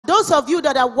those of you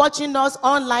that are watching us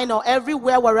online or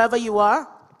everywhere, wherever you are,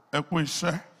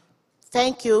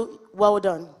 thank you. Well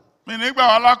done.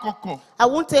 I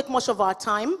won't take much of our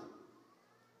time.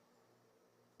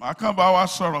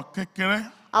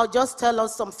 I'll just tell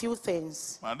us some few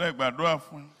things.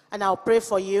 And I'll pray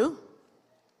for you.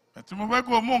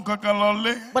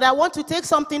 But I want to take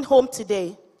something home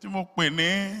today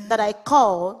that I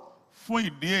call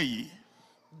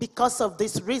because of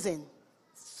this reason.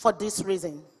 For this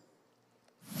reason.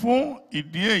 For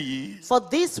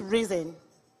this reason.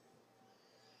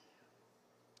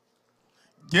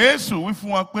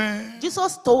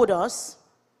 Jesus told us,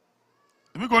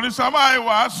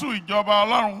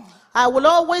 I will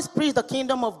always preach the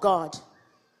kingdom of God.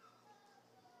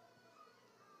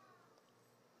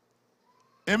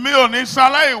 I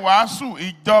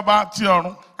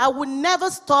will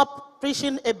never stop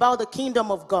preaching about the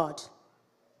kingdom of God.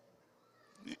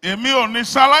 I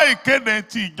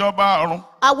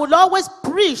will always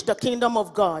preach the kingdom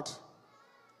of God.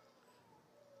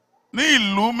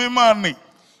 In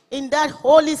that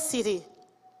holy city.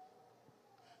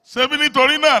 That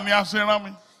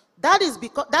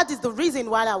is the reason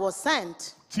why I was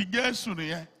sent.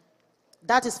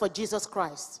 That is for Jesus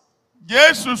Christ.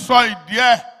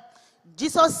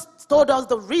 Jesus told us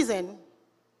the reason.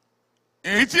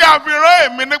 This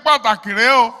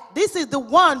is the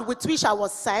one with which I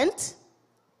was sent.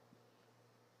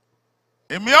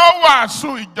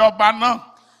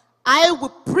 I will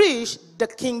preach the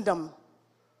kingdom.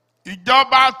 The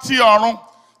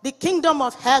kingdom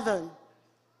of heaven.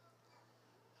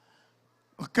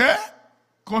 Okay?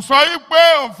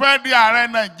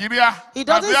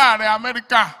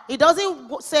 He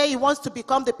doesn't say he wants to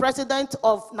become the president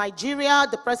of Nigeria,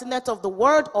 the president of the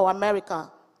world, or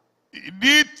America. To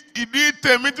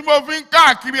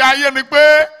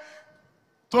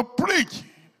preach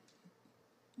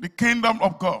the kingdom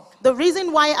of God. The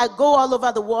reason why I go all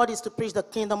over the world is to preach the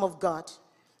kingdom of God.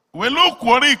 Luke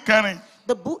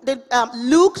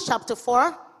chapter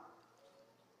 4.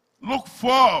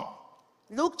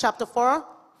 Luke chapter 4.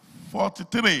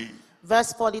 43.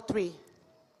 Verse 43.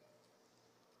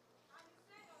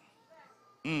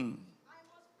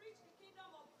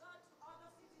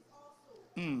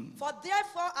 For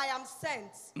therefore I am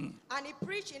sent, and he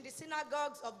preached in the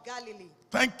synagogues of Galilee.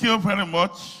 Thank you very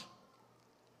much.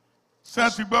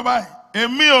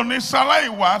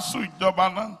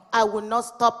 I will not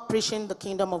stop preaching the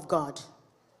kingdom of God.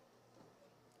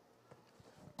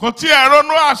 He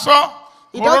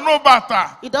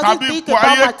doesn't think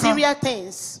about material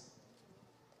things.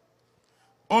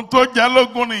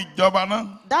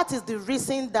 That is the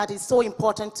reason that is so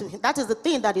important to him. That is the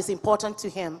thing that is important to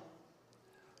him.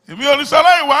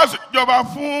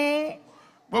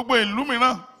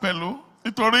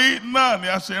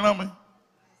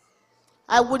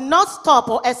 I would not stop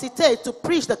or hesitate to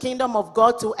preach the kingdom of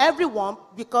God to everyone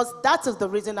because that is the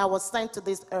reason I was sent to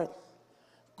this earth.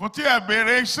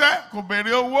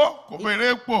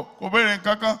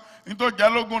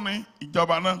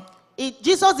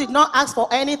 Jesus did not ask for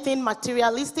anything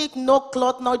materialistic, no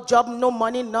cloth, no job, no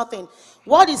money, nothing.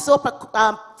 What is so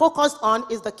focused on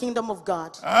is the kingdom of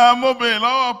God. I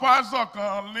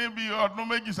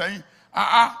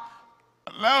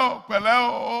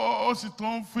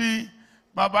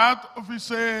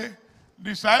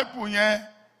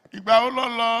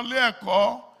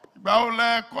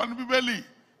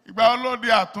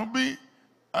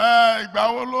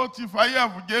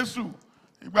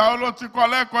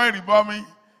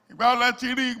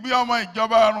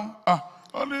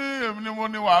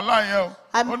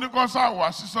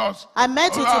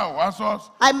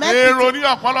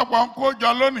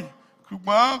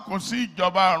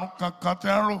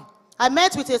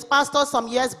met with his pastor some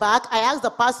years back. I asked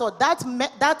the pastor, that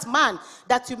man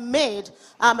that you made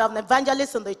an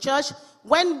evangelist in the church,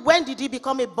 when did he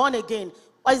become a born again?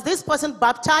 Is this person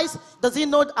baptized? Does he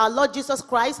know our Lord Jesus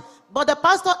Christ? But the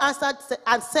pastor answered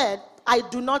and said, I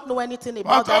do not know anything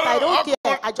about that. I don't care.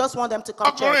 I just want them to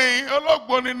come to church.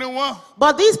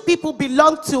 But these people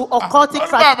belong to occultic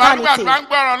fraternity.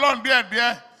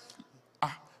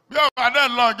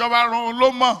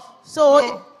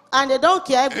 So, and they don't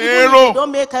care. Even if we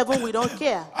don't make heaven, we don't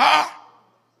care.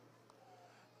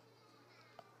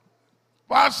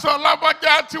 Pastor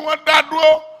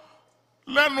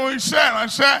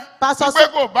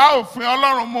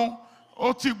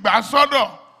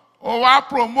ó wá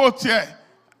promote ẹ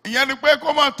ìyẹn ni pé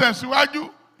kó má tẹ̀síwájú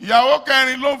ìyàwó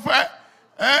kẹrin ló fẹ́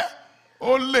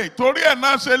ó lè torí ẹ̀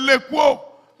náà ṣe lè kú ó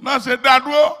náà ṣe dá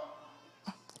dúró.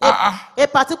 A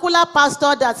particular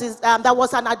pastor that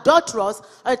was an adulterous,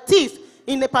 a thief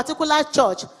in a particular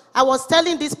church, I was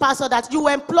telling this pastor that you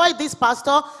employ this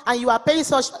pastor and you are paying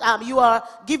you are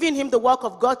giving him the work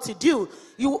of God to do.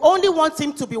 You only want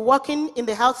him to be working in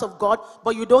the house of God,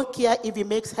 but you don't care if he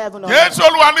makes heaven or not.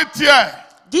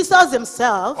 Jesus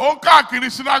himself,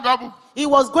 he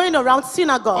was going around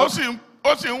synagogues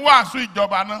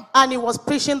and he was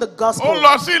preaching the gospel.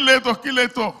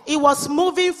 He was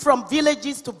moving from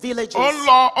villages to villages.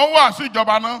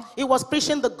 He was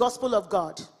preaching the gospel of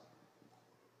God.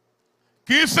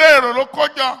 He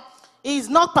is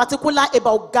not particular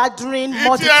about gathering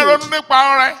multitude.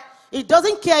 He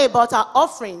doesn't care about our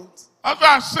offerings.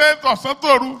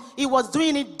 He was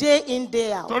doing it day in,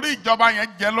 day out.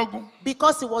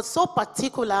 Because he was so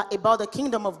particular about the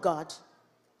kingdom of God.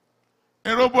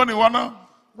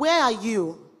 Where are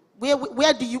you?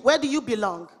 Where do you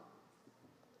belong?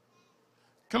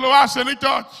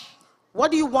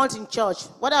 What do you want in church?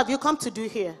 What have you come to do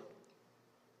here?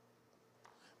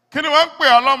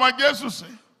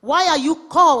 Why are you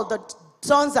called the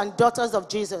sons and daughters of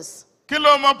Jesus?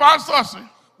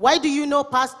 Why do you know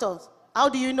pastors? How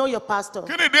do you know your pastor?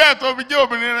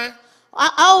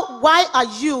 Why are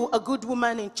you a good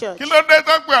woman in church?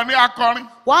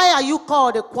 Why are you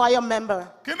called a choir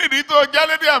member?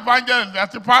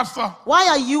 Why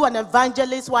are you an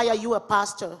evangelist? Why are you a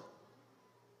pastor?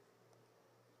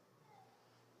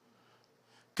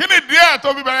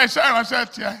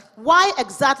 Why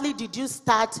exactly did you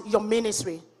start your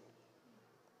ministry?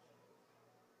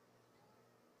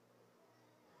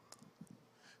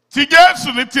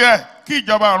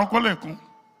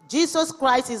 Jesus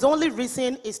Christ, his only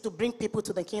reason is to bring people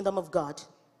to the kingdom of God.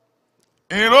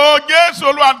 His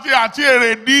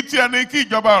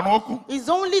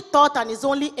only thought and his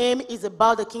only aim is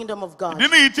about the kingdom of God.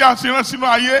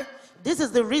 This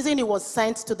is the reason he was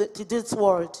sent to this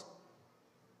world.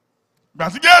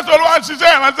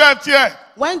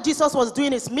 When Jesus was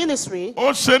doing his ministry,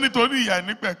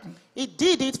 he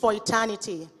did it for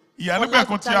eternity. He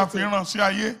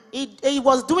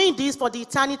was doing this for the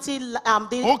eternity, the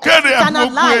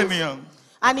eternal life.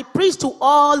 And he preached to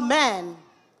all men.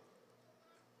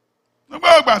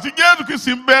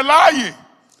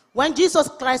 When Jesus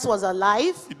Christ was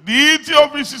alive, and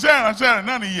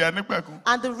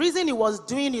the reason he was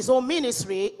doing his own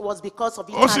ministry was because of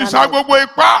eternal life.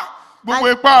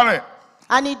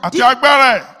 And he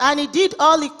did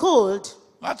all he could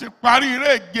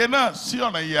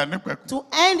to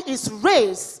end his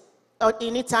race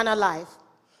in eternal life.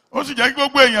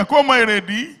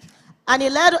 And he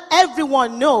let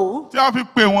everyone know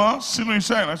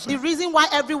the reason why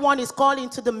everyone is called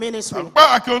into the ministry. And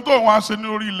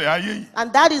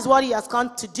that is what he has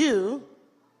come to do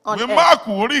on earth.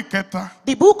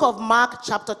 The book of Mark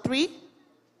chapter 3.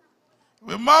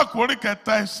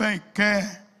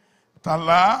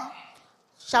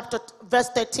 Verse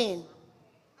 13. And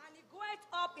he goeth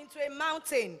up into a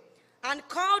mountain and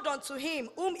called unto him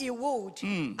whom he would,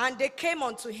 and they came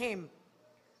unto him.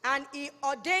 And he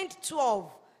ordained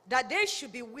 12 that they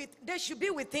should be with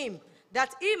him,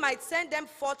 that he might send them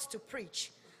forth to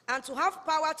preach, and to have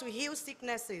power to heal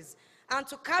sicknesses, and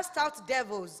to cast out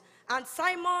devils. And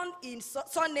Simon, his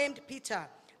son named Peter,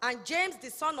 and James the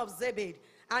son of Zebedee,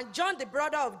 and John the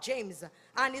brother of James,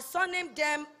 and his son named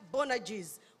them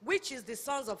Boanerges, which is the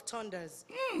sons of thunders.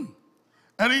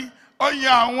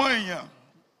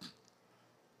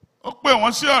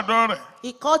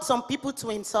 He called some people to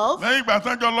himself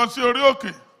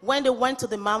when they went to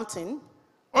the mountain,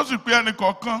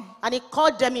 and he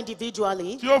called them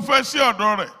individually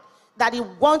that he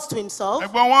wants to himself,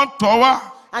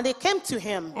 and they came to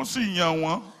him, and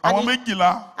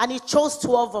he chose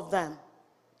 12 of them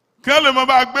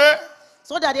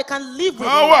so that they can live with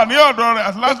him,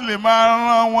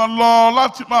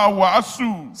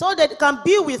 so that they can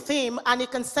be with him, and he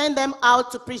can send them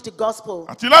out to preach the gospel,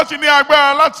 and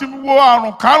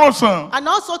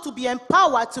also to be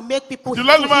empowered to make people heal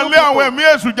people,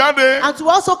 and to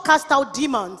also cast out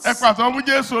demons.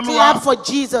 Clap for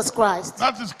Jesus Christ.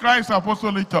 That is Christ's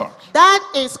apostolic church. That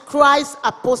is Christ's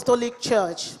apostolic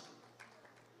church.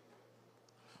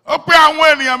 He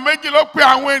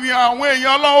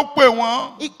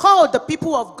called the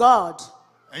people of God.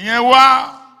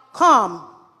 Come.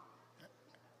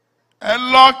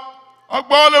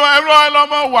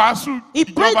 He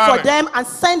prayed for them and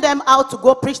sent them out to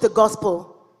go preach the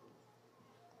gospel.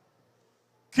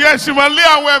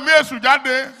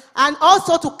 And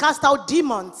also to cast out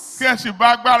demons.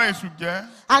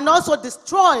 And also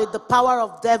destroy the power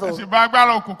of Ẹ devil. sì bà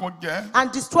agbára òkùnkùn jẹ́.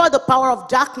 And destroy the power of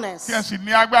darkness. Kí ẹ sì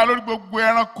ní agbára lórí gbogbo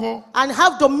ẹranko. And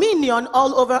have dominion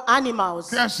all over animals.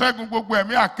 Kí ẹ ṣẹ́gun gbogbo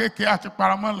ẹ̀mí àkékèé àti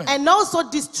paramọ́lẹ̀. And also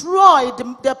destroy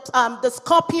the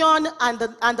scorpion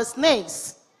and the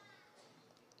snakes.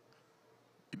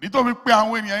 Ìdí tó fi pe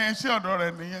àwọn ènìyàn yẹn sí ọ̀dọ̀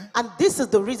rẹ̀ nìyẹn. And this is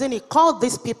the reason he called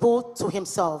these people to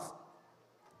himself.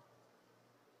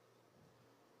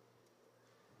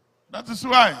 That is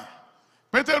why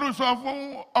Pétérù sọ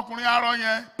fún ọkùnrin arọ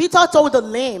yẹn. Peter told the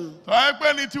lame, Sọ ẹ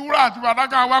pé ní ti wúrà àti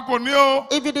fàdákà wa kò ní o.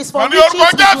 if it is for But ní riches orúkọ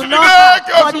we Jésù do dìde not have,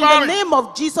 kí o but sì in máa the rìn. name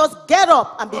of Jesus, get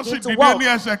up and Ó sì begin to dìde walk. ní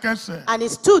ẹsẹ̀kẹsẹ̀. And he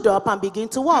stood up and began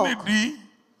to Kí walk. nìdí?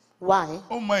 Why?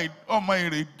 Ó mọ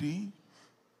èrèdí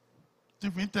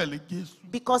tí fi ń tẹ̀lé Jésù.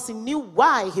 Because he knew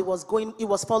why he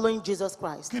was following Jesus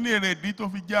Christ. Kí ni èrèdí tó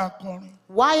fi jẹ́ akọrin?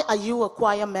 Why are you a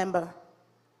choir member?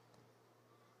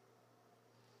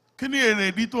 Kí ni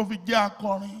èrèdí tó fi jẹ́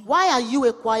akọrin? Why are you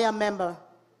a choir member?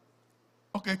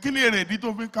 Okay, kí ni èrèdí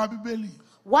tó fi ń ka Bíbélì?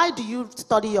 Why do you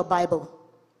study your Bible?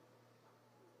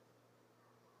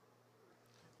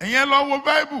 Ẹ̀yin lọ wo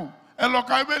Bible, ẹ lọ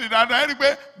ka Bíbélì dáadáa, ẹ rí i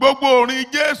pé gbogbo orin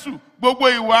Jésù, gbogbo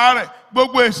ìwà rẹ̀,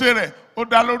 gbogbo èṣe rẹ̀, ó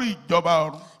dá lórí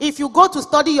ìjọba ọ̀run. If you go to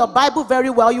study your Bible very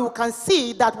well, you can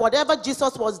see that whatever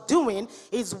Jesus was doing,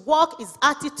 his work, his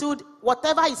attitude,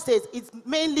 whatever he says, it's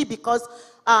mainly because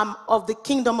of the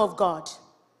kingdom of God.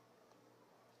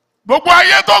 Gbogbo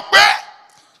ayé tó gbé.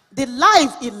 The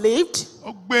life he lived,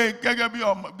 Ó gbé gẹ́gẹ́ bí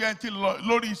ọmọ bí ẹni tí lọ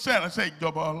lórí iṣẹ́ ìránṣẹ́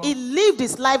ìjọba ọlọ́run. he lived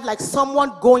his life like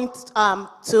someone going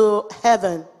to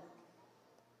heaven.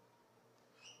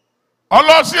 Ó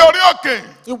lọ sí orí òkè.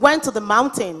 He went to the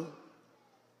mountain,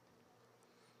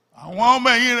 Àwọn ọmọ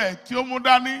ẹ̀yìn rẹ̀ tí ó mú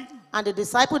dání, and the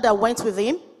disciple that went with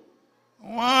him,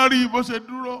 wọ́n rí bó ṣe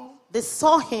dúró. they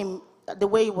saw him the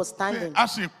way he was standing, A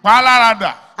sì pa á lára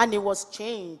dà. and he was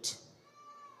changed.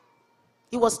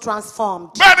 He was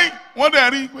transformed. Bẹ́ẹ̀ni, wọ́n dẹ̀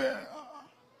rí i pé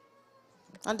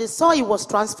And they saw he was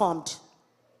transformed.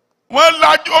 wọ́n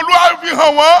lajú Olúwa fi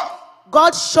hàn wọ́n.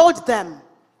 God showed them.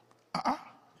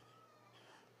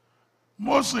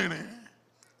 Mósè rè.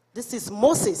 This is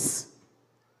Moses.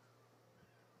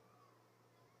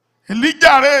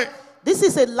 Èlíjà rè. This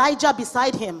is Elijah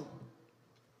beside him.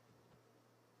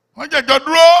 Wọ́n jẹ̀jọ́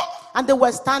dúró. And they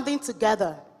were standing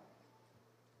together.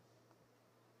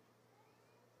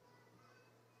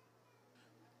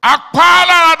 A pa á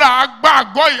lára dà, a gbá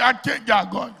àgọ́ yìí, a change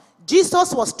àgọ́ yìí.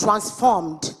 Jesus was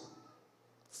transformed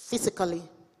physically.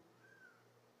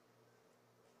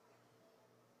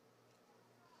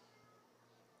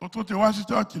 Ó tún ti wá sí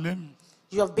chọ́ọ̀chì lẹ́nu.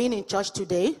 You have been in church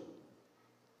today.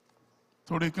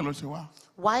 Torí kí ló ṣe wá?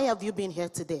 Why have you been here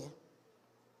today?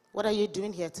 What are you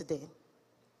doing here today?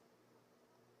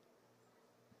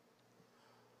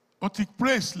 Ó ti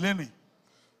praise lẹ́nu.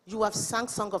 You have sung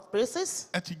song of praises.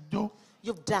 Ẹ ti jó.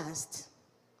 You've danced.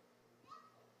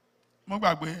 Mo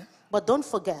gbàgbé But don't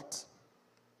forget,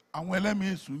 àwọn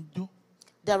ẹlẹ́mìí èṣù ń jó.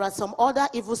 there are some other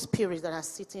evil spirits that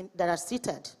are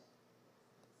seated.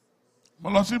 Mo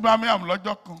lọ sí Birmingham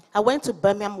lọ́jọ́ kan. I went to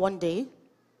Birmingham one day.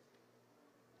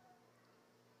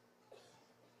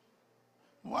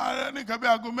 Wọ́n á rẹ́ nìkan bí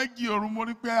aago méjì òru, mo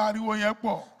rí pé ariwo yẹn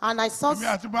pọ̀. And I saw Èmi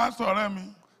àti bá ń sọ̀rọ̀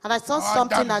mi.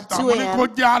 something at 2 Mo ní kó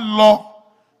a.m. jẹ́ á lọ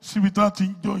síbi tán ti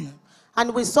ń jó yẹn.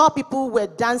 And we saw people were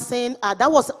dancing. That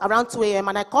was around 2 a.m.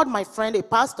 And I called my friend, a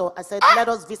pastor. I said, let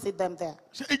us visit them there.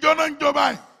 Ṣé ijó náà ń jó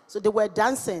báyìí? So they were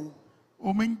dancing.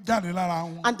 Omi ń jáde lára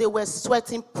wọn. And they were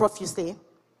sweating profusely.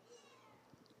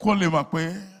 Kó lè mọ̀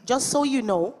pé Just so you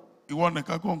know, ìwọ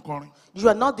nìkan kò ń kọrin. you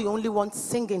are not the only one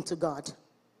singing to God.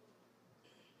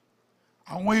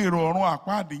 Àwọn èrò ọ̀run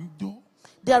àpáàdé ń jó.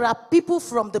 There are people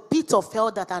from the pit of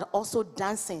hell that are also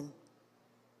dancing.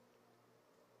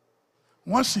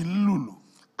 Wọ́n sì ń lùlù.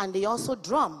 And they also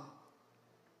drum.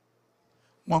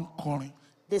 Wọ́n ń kọrin.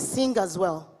 They sing as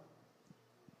well.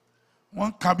 Wọ́n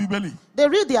ń ka Bíbélì. They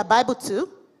read their Bible too.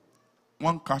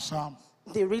 Wọ́n ń ka Sáàmù.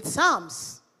 They read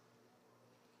Psalms.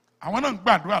 Àwọn náà ń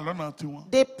gbàdúrà lọ́nà tiwọn.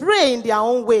 They pray in their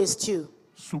own ways too.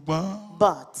 Ṣùgbọ́n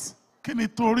But kí ni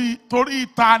torí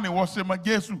ìta ni wọ́n ṣe mọ̀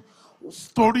Jésù?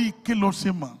 Torí kí ló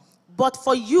ṣe mọ̀?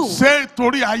 for you, Ṣé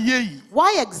torí ayé yìí?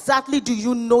 why exactly do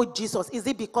you know Jesus? Is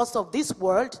it because of this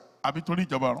world Àbí torí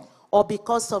ìjọba ọ̀run? or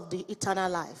because of the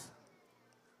eternal life?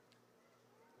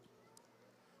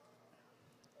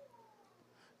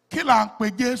 Kí là ń pe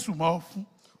Jésù mọ́ fún?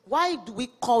 Why do we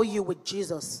call you with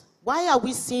Jesus? Why are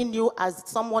we seeing you as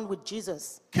someone with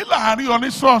Jesus? Kí là ń rí ọ ní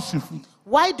ṣọ́ọ̀ṣì fún?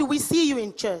 Why do we see you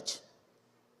in church?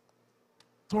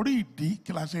 Torí ìdí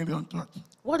kí la ṣe ń rí ọ ní church.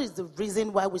 What is the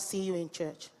reason why we see you in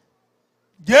church?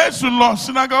 Jésù lọ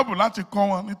sínágọ́gù láti kọ́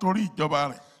wọn nítorí ìjọba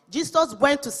rẹ̀. Jesus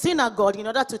went to synagogue in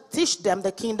order to teach them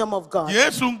the kingdom of God.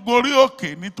 Jésù ń gorí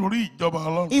òkè nítorí ìjọba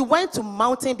Ọlọ́run. He went to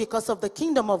mountain because of the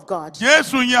kingdom of God.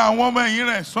 Jésù yan àwọn ọmọ ẹ̀yìn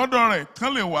rẹ̀ sọ́dọ̀ rẹ̀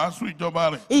kán lè wàásù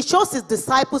ìjọba rẹ̀. He chose his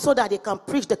disciples so that they can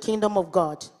preach the kingdom of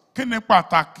God. Kí ni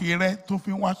pàtàkì rẹ tó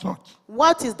fi wá church?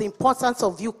 What is the importance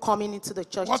of you coming into the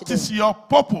church What today? is your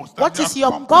purpose? What is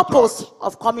your purpose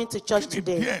of coming to church Kí ni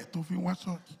today? díẹ̀ tó fi wá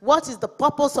church? What is the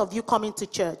purpose of you coming to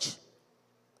church?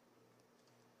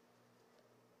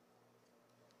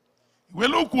 Ìwé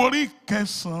Lúùkù orí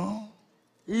kẹsàn-án.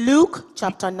 Luke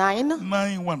chapter 9,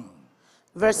 9:1.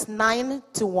 verse 9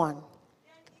 to 1.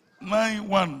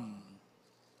 9:1.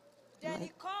 Then he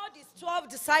called his 12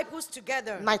 disciples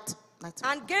together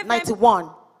and gave them 91.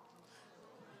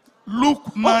 Luke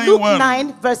Luke 9:1.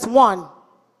 9, verse 1.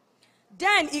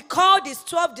 Then he called his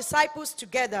 12 disciples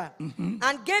together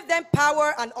and gave them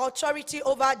power and authority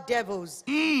over devils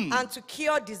and to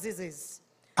cure diseases.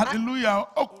 Hallelujah.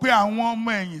 Ó pe àwọn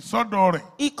ọmọ ẹ̀yìn sọ́dọ̀ rẹ̀.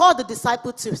 He called the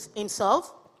disciples to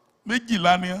himself. 12 ni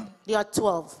wọ́n. They are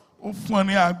 12. Ó fún ọ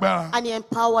ní agbára And he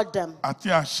empowered them àti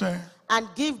àṣẹ and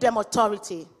gave them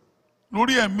authority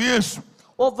lórí ẹ̀mí èṣù.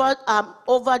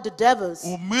 over the devils.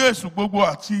 Òmí èṣù gbogbo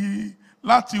àti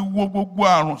láti wo gbogbo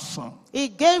àrùn sàn. He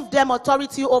gave them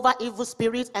authority over evil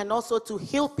spirits and also to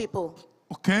heal people.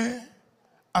 Okay?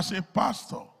 As a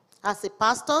pastor, As a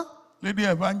pastor, lady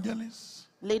evangelist,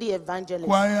 lady evangelist,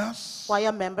 choirs,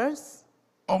 choir members,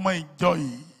 ọmọ ìjọ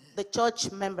yìí, the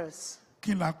church members,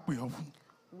 kí la pè ọ́ fún?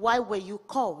 why were you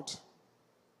called?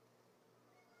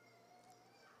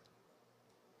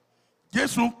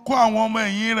 Jésù ń kọ́ àwọn ọmọ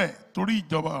ẹ̀yìn rẹ̀ torí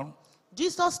ìjọba ọ̀run.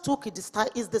 Jesus took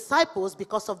his disciples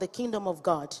because of the kingdom of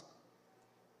God.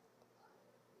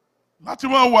 Láti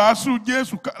máa wàásù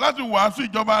Jésù, láti wàásù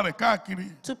ìjọba rẹ̀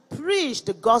káàkiri To preach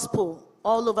the gospel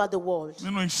all over the world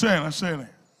nínú iṣẹ́ ìránṣẹ́ rẹ̀.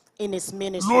 in his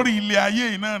ministry. Lórí ilé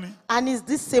ayé yìí náà ni. And it's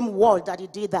this same world that he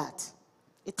did that.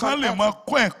 It's Kán on lè earth. máa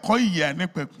kọ́ ẹ̀kọ́ ìyè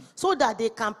àìnípẹ̀kun. So that they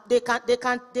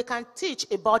can teach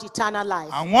about eternal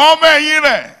life. Àwọn ọmọ ẹ̀yìn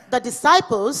rẹ̀. The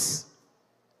disciples,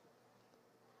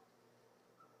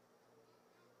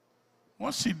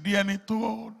 Wọ́n sì di ẹni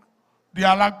tó di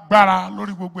alágbára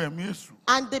lórí gbogbo ẹ̀mí èṣù.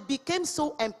 and they became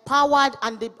so empowered,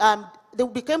 and they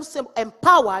became so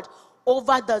empowered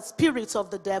over the spirits of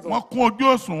the devil. Wọ́n kún ojú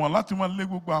òṣùwọ̀n láti máa lé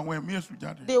gbogbo àwọn ẹ̀mí èṣù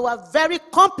jáde. They were very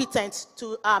competent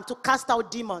to cast out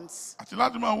demons, Àti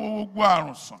láti máa wo gbogbo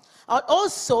àrùn sàn. and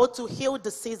also to heal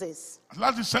diseases, Àti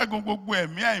láti ṣẹ́gun gbogbo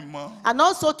ẹ̀mí àìmọ́. and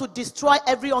also to destroy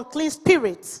every unclean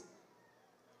spirit.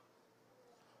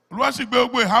 Olúwa sì gbé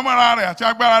gbogbo ìhámọ́ra rẹ̀ àti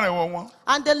agbára rẹ̀ wọ̀ wọ́n.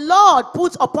 And the Lord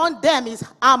put upon them his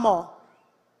armor,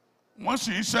 Wọ́n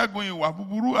sì ń ṣẹ́gun ìwà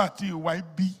búburú àti ìwà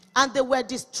ibi. and they were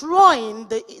destroying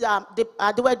they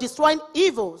were destroying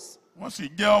evils, Wọ́n sì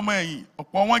jẹ́ ọmọ ẹ̀yìn.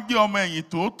 Ọ̀pọ̀ wọn jẹ́ ọmọ ẹ̀yìn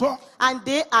tòótọ́. and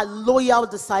they are loyal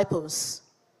disciples,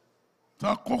 Tí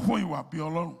wọ́n kún fún ìwà bí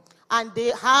Ọlọ́run. and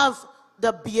they have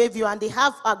the behavior, and they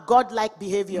have a godlike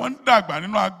behavior. Wọ́n ń dàgbà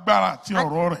nínú agbára àti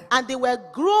ọ̀rọ̀ rẹ̀. And they were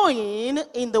growing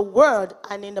in the word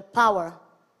and in the power.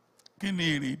 Kí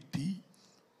ni èrèdí?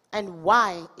 And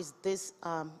why is this?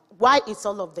 Why is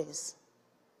all of this?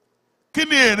 Kí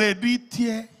ni èrèdí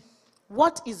tiẹ̀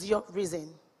What is your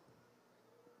reason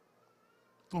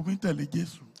tó fi ń tẹ̀lé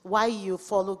Jésù? why you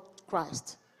follow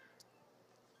Christ?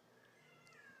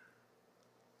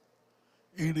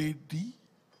 Èrèdí.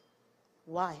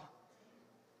 Why?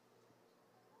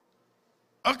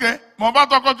 Ok, mo bá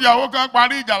tọkọtìyàwó kan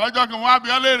parí ìjà lọ́jọ́ kan, wọ́n á bi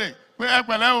ọ́ léèrè pé ẹ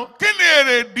pẹ̀lẹ́ o. Kí ni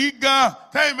èrèdí gan-an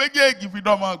tẹ́yìn méjèèjì fi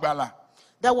dọ́mọ gbàlà?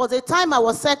 There was a time I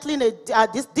was settling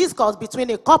this discourse between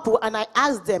a couple, and I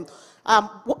asked them,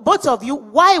 both of you,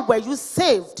 why were you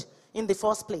saved in the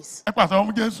first place? Ẹ pàtẹ́wọ́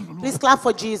fún Jésù. Please clap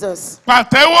for Jesus.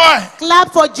 Pàtẹ́wọ́ ẹ̀.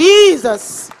 Clap for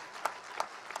Jesus.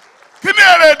 Kí ni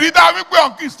èrèdí tá a fi pè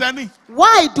ọ́ Kristẹni?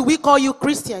 Why do we call you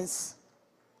Christians?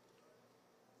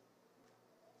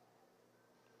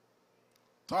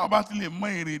 Tó o bá ti lè mọ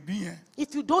èrèdí yẹn,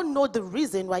 If you don't know the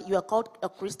reason why you are called a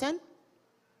Christian,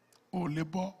 o ò lè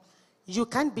bọ́. you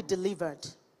can't be delivered.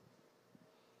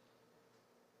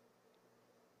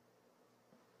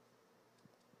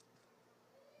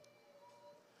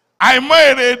 Àìmọ̀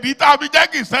èrèdí tá a fi jẹ́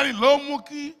Kristẹni ló mú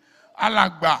kí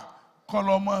alàgbà kọ́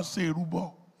lọ mọ́ ṣe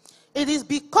ìrúbọ. It is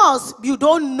because you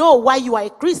don't know why you are a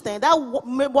Christian. That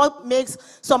what makes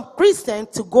some Christians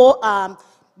to go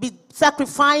be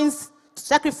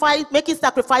making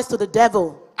sacrifice to the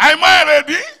devil. Àìmọ̀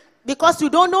èrèdí Because you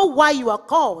don't know why you are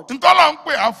called. ntọ́lọ̀ ń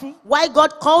pè á fún Why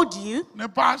God called you. ní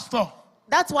pásítọ̀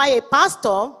That's why a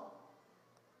pastor,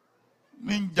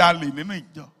 ní ń jalè nínú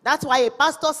ìjọ. that's why a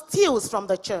pastor steals from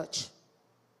the church.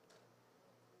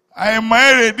 Àìmọ̀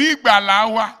èrèdí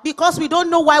ìgbàlà wa Because we don't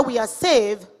know why we are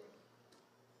saved.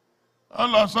 Ó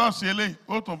lọ ṣọ́ọ̀ṣì eléyìí,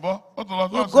 ó tún bọ́, ó tún lọ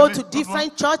You ṣọ́ọ̀ṣì go eléyìí, to ó tún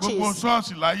different bọ́. churches. Gbogbo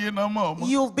ṣọ́ọ̀ṣì láyé náà mọ̀ ọmọ.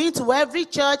 You've been to every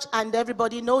church and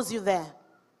everybody knows you there.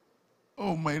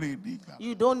 Ó mọ èrè ìdí ìgbà.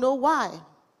 You don't know why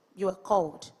you are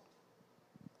called.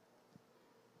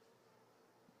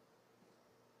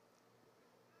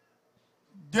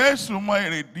 Jésù mọ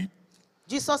èrè ìdí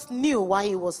Jesus knew why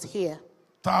he was here.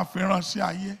 tá a fi rán sí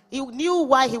ayé. He knew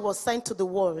why he was sent to the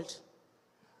world.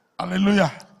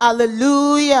 Hallelujah.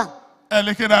 Hallelujah. Ẹ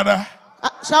lè ké dáadáa.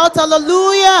 Shout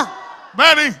hallelujah.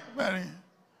 Bẹ́ẹ̀ni, bẹ́ẹ̀ni.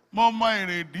 Mo mọ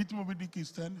èrè ìdí tí mo fi di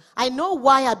Kìrìsìtẹ́nì. I know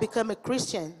why I became a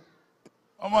Christian.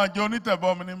 Ọmọ àjọ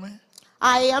onítẹ̀bọmi ni mí.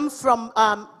 I am from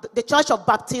the Church of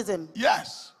Baptism.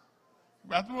 Yes.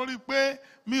 Ìgbà tí mo rí i pé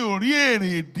mi ò rí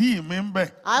èrè ìdí mi ń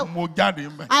bẹ̀, mo jáde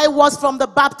ń bẹ̀. I was from the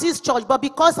Baptist church, but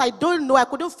because I don't know, I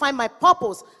couldn't find my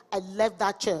purpose, I left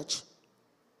that church.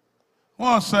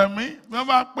 Wọ́n sẹ̀ mí, bí wọ́n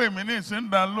bá pè mí ní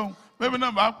ìsíndà lóhùn, bébí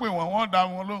náà bá pè wọ́n, wọ́n dá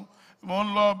wọn lóhùn. Mo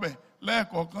ń lọ ọbẹ̀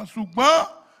lẹ́ẹ̀kọ̀ọ̀kan, ṣùgbọ́n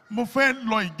mo fẹ́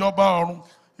lọ ìjọba ọ̀run.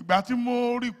 Ìgbà tí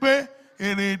mo rí i pé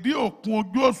èrè ìdí òkun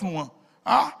ojú òṣùwọ̀n,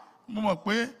 mo mọ̀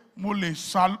pé mo lè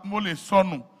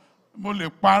sọnù, mo lè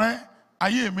parẹ́,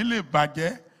 ayé mi lè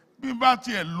bàjẹ́. Bí n bá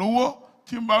tiẹ̀ lówó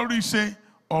tí n bá rí ṣe,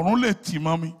 ọ̀run lè tì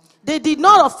mọ́ mi. They did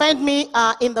not offend me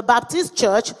in the Baptist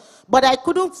church, but I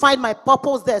couldn't find my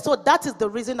purpose there. So that is the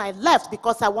reason I left,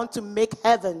 because I want to make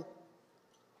heaven.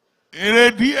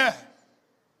 Èrè díẹ̀.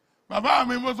 Bàbá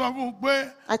mi mo sọ fún un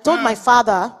pé. I told my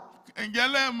father. Ǹjẹ́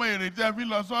lẹ́ẹ̀mọ èrè tí a fi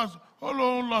lọ ṣọ́ọ̀ṣì? Ó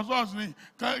lóun lọ ṣọ́ọ̀ṣì ni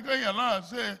kéèyàn náà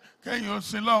ṣe kéèyàn ó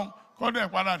sin lọ́hùn kó dẹ̀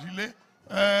padà sílé.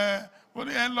 Ó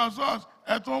ní ẹ̀ ń lọ ṣọ́ọ̀ṣì,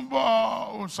 ẹ̀ tún ń bọ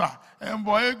òòṣà, ẹ̀ ń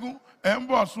bọ eégún, ẹ̀ ń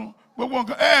bọ Ọ̀ṣun. Gbogbo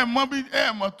nǹkan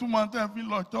ẹ̀ mọ̀ túmọ̀ tẹ́ fi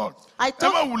lọ ṣọ́ọ̀ṣì. Ẹ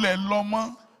má wulẹ̀ lọ mọ́,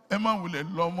 ẹ má wulẹ̀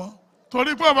lọ mọ́.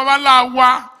 Torí pé bàbá ńlá wa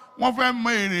wọ́n fẹ́ mọ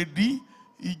èrèdí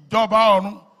ìjọba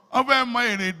ọ̀run. Wọ́n fẹ́ mọ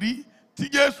èrèdí tí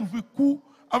Jésù fi kú.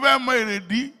 Wọ́n fẹ́ mọ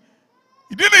èrèdí.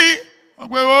 Ìdí nìyí. Wọ́n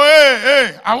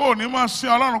pe àwọn ò ní máa sin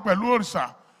Ọlọ́run pẹ̀lú òrìṣà.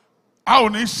 A ò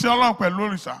ní sin Ọlọ́run pẹ̀lú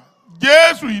òrìṣà.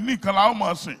 Jésù yìí nìkan la ó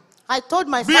máa sìn. I told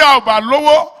my Bí father. a ò bá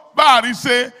lówó bá a rí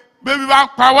ṣe, bébí bá ń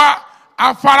pa wá,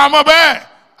 a faramọ́ bẹ́ẹ̀.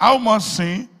 A ó máa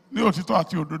sìn ní òtítọ́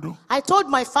àti òdodo. I told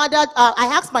my father, I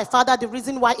asked my father the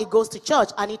reason why he goes to church,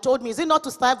 and he told me, is it not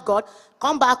to serve God?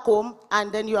 Come back home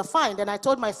and then you are fine. Then I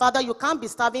told my father, you can't be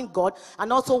serving God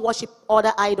and also worship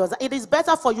other idols. It is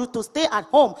better for you to stay at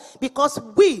home, because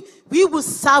we will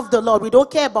serve the Lord. We don't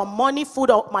care about money,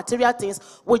 food, or material things.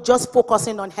 We're just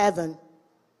focusing on heaven.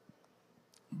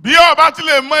 Bí o bá ti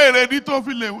lè mọ èrèdí tó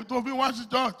fi wá sí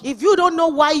church. If you don't know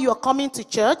why you're coming to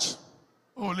church,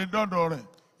 O lè dọ́dọ̀ rẹ̀.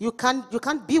 you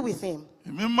can't be with him.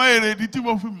 Èmi mọ èrèdí tí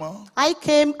mo fi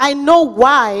mọ̀. I know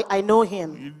why I know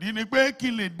him. Ìdí ni pé kí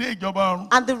n lè dé ìjọba ọ̀run.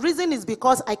 And the reason is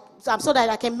because I'm so that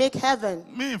I can make heaven.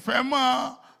 Mi ìfẹ́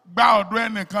mọ́ gba ọ̀dọ̀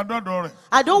ẹnìkan dọ́dọ̀ rẹ̀.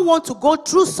 I don't want to go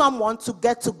through someone to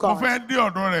get to Mo God. fẹ́ dé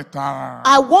ọ̀dọ̀ rẹ̀ tààrà.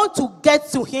 I want to get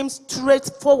to him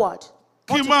straightforward.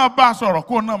 Kí n máa bá a sọ̀rọ̀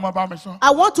kó náà máa bá mi sọ.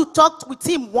 I want to talk with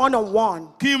him one-on-one.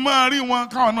 Kí n máa rí wọn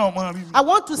káwọn náà máa rí mi. I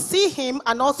want to see him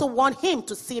and also want him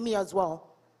to see me as well.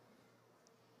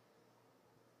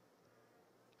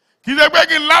 Kì í ṣe pé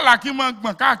kí n lálàá kí n máa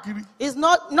gbọ̀n káàkiri. It's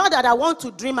not that I want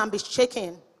to dream and be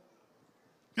shaken.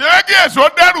 Kì í ṣe kí èso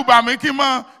dẹ́rù bà mí kí n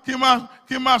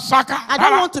máa sáká. I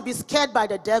don't want to be scared by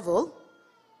the devil.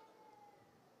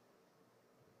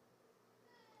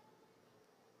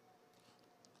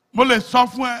 Mo lè sọ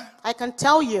fún ẹ. I can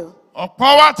tell you,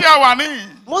 Ọ̀pọ̀ wa tí a wà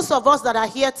níyìn. most of us that are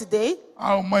here today,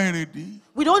 A ò mọ èrèdí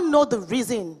we don't know the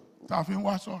reason tá a fi ń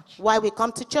wá ṣọ́ọ̀ṣì. why we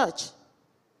come to church.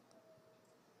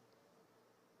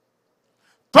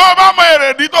 Tó o bá mọ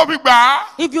èrèdí tó fi gbà á.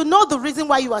 If you know the reason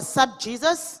why you accept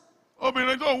Jesus,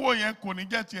 Obìnrin tó wò yẹn kò ní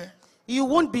jẹ́ tiẹ̀. you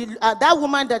won't be, that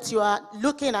woman that you are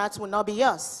looking at will not be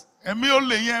yours. Ẹ̀mí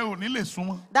olè yẹn ò ní lè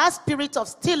súnmọ́. That spirit of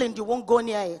stealing, you won't go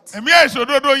near it. Ẹ̀mí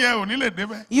àìṣòdodo yẹn ò ní lè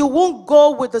débẹ̀. You won't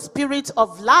go with the spirit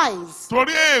of lies,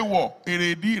 Torí èèwọ̀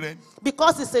èrèdí rẹ̀.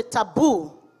 because it's a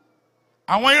taboo.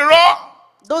 Àwọn irọ́,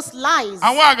 Those lies,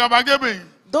 àwọn àgàbàgebè,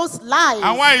 those lies,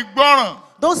 àwọn àìgbọràn,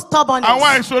 those stubbornness,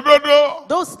 àwọn àìṣòdodo.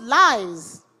 those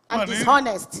lies and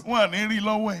dishonest, Wọ́n ní rí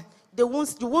lọ́wọ́ ẹ̀.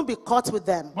 you won't be caught with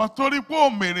them. Bọ̀ torí pé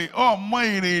ọmọ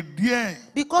èrèdí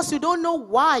ẹ̀. Because you don't know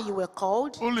why you were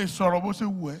called, Ó lè sọ̀rọ̀ bó ṣe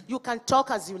wù ẹ́. you can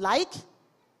talk as you like.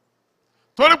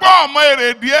 Torí pé ọmọ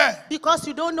èrèdí ẹ̀. Because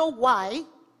you don't know why,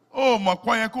 Ó mọ̀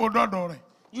pọ́ yẹ kó o dọ́dọ̀ rẹ̀.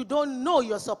 you don't know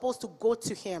you're supposed to go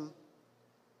to him.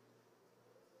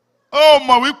 Ó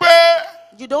mọ̀ wípé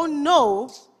You don't know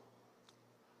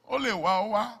ó lè wá ó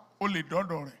wá, ó lè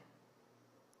dọ́dọ̀ rẹ̀.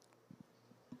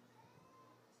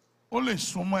 Ó lè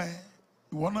súnmọ́ ẹ,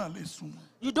 ìwọ náà lè súnmọ́.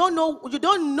 you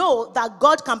don't know that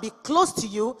God can be close to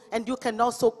you and you can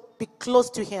also be close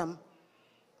to him.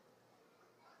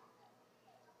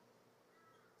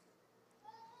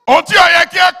 Ohun tí ó yẹ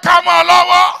kí ẹ ká mọ́ ọ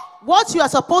lọ́wọ́. What you are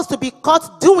supposed to be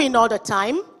caught doing all the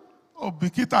time, Ò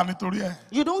bìkítà nítorí ẹ̀.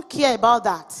 you don't care about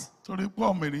that Torí pé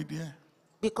ọmọ èrèdí ẹ̀.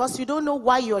 because you don't know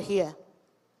why you're here.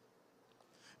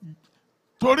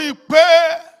 Torí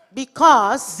pé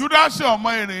Because Judas ọmọ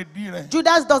èrèdí rẹ̀.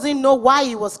 Judas doesn't know why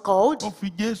he was called, Ó fi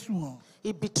Jésù hàn.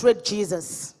 he betrayed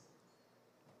Jesus.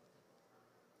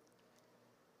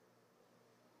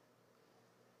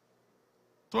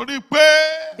 Torí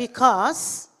pé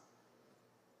Because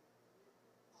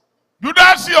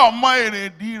Judas ọmọ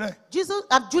èrèdí rẹ̀.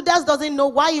 Judas doesn't know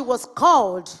why he was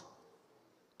called,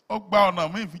 Ó gba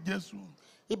ọ̀nà míì fi Jésù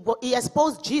hàn. he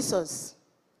exposed Jesus.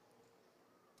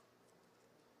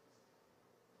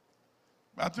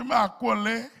 Gbàtí máa kó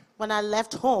lé. When I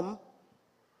left home,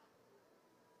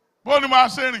 Bó ni máa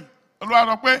ṣe rìn? Olúwa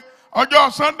sọ pé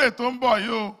ọjọ́ Sunday tó ń bọ̀ yìí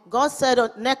o. God said on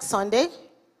next Sunday,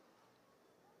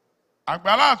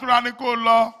 Àgbàlá àtúrà ni kó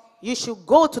lọ. you should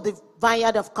go to the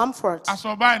vineyard of comfort.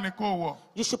 Aṣọ báyìí ni kó wọ̀.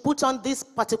 You should put on this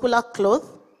particular cloth.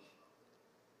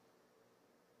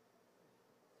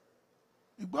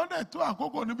 Ìgbọ́dẹ̀ tó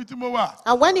àkókò níbi tí mo wà.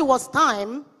 And when it was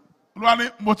time, Olúwa ni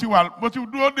mo ti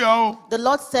dúró dè ọ́ o. the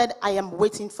Lord said, I am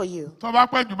waiting for you. Tó bá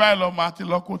pẹ́ jù báyìí lọ, màá ti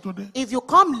lọ kó tó dé. If you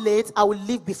come late, I will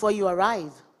leave before you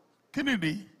arrive. Kí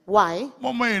nìdí? Why?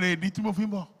 Mo mọ èrè ìdí tí mo fi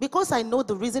ń bọ̀. Because I know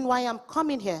the reason why I'm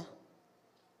coming here.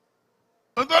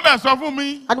 Ohun tó dẹ̀ sọ fún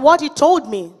mi. And what he told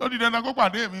me, Ó di dandan kó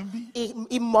pàdé mi bí.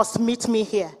 he must meet me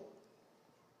here.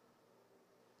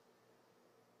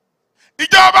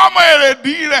 Ìjọba mọ èrè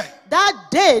ìdí rẹ̀. That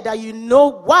day that you know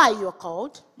why you're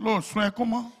called, Ló sun ẹkún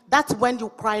mọ́. that's when you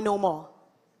cry no more.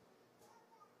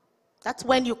 That's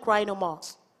when you cry no more.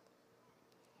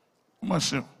 Mo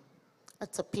ṣeun.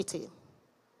 That's a pity.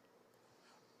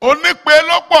 Onípe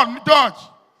ló pọ̀ ní church.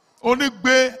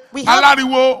 Onígbe We have-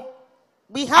 aláriwo.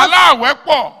 We have Aláàwẹ̀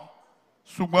pọ̀.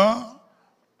 Ṣùgbọ́n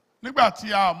nígbà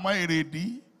tí a mọ èrè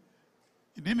ìdí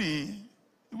nìyí.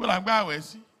 Ibo là ń gbé àwẹ̀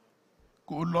sí.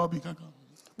 Kò lọ bí kankan.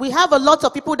 a lot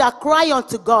of people that cry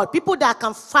unto God, people that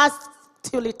can fast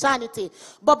till eternity.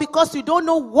 But because you don't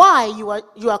know why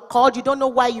you are called, you don't know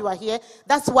why you are here,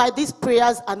 that's why these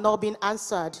prayers are not being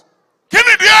answered. Kí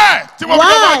ni díẹ̀ tí mo fi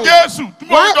Why? dọ́mọ Jésù? Tí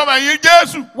mo Why? fi dọ́mọ ẹ̀yìn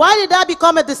Jésù? Why did I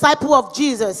become a disciple of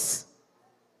Jesus?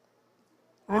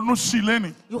 Ronú sí i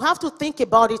lẹ́nìí. You have to think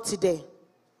about it today.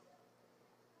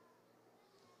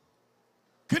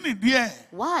 Kí ni díẹ̀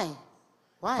Why? tá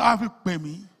Why? a fi pè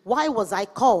mí? Why was I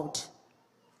called?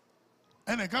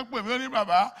 Ẹnìkan pè mí ó ní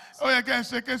bàbá ó yẹ kẹ́ ẹ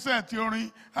ṣe késẹ̀ tí orin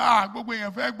gbogbo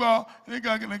èèyàn fẹ́ gbọ́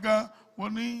nìkan mo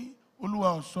ní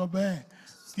Olúwa ò sọ bẹ́ẹ̀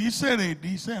kì í ṣèrè ìdí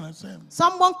iṣẹ́ ìránṣẹ́ mi.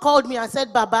 Someone called me and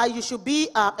said, Baba, you should be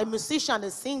a musician,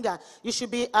 a singer. You should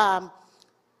be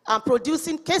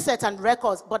producing cassettes and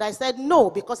records. But I said no,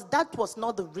 because that was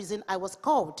not the reason I was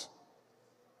called.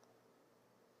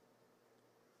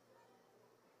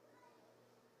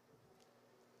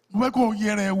 Mo fẹ́ kó o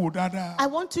yẹra ẹ wò dáadáa. I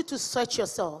want you to search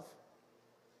yourself.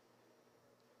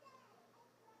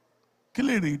 Kí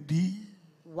lè rè dí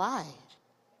Why?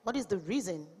 What is the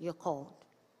reason you're called?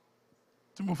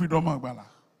 tí mo fi dọ́mọ àgbàlá?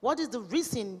 What is the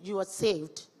reason you are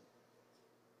saved?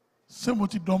 Ṣé mo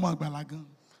ti dọ́mọ àgbàlá gan?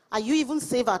 Are you even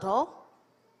saved at all?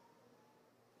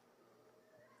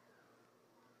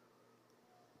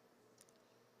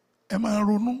 Ẹ máa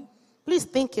ronú. Please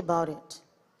think about it.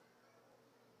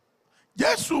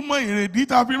 Jésù mọ ìrèdí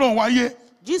tá a fi rán wáyé.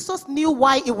 Jesus knew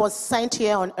why he was sent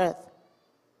here on earth.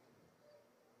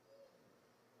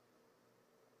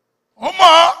 Ó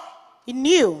mọ̀ He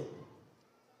knew.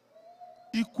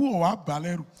 ikú ò wá bà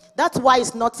lẹ́rù. That's why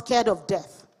he's not scared of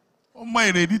death. Ó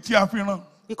mọ ìrèdí tí a fi rán.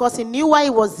 Because he knew why he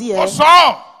was here. Ó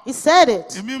sọ He said it.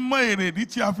 èmi mọ ìrèdí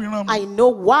tí a fi rán mi. I know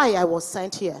why I was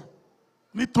sent here.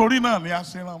 Nítorí náà ni a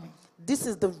ṣe rán mi. This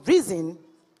is the reason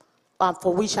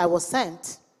for which I was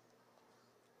sent.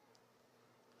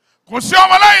 Kò sí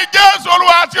ọmọlẹ́yìn Jésù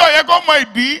Olúwa tí ó yẹ kó mọ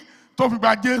ìdí tó fi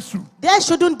gba Jésù. There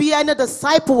shouldn't be any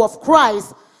disciple of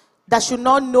Christ that should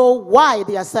not know why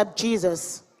they accept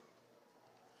Jesus.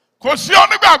 Kò sí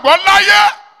onígbàgbọ́ láyé.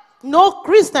 No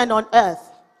Christian on earth.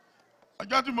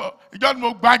 Ìjọ́ tí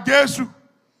mo gba Jésù.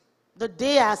 The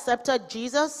day I accepted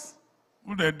Jesus,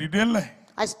 Mo dẹ̀ dìde ńlẹ̀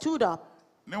I stood up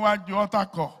níwájú ọ̀tá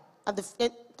kọ̀.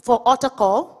 for altar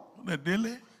call Mo dẹ̀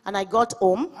délé. and I got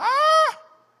home.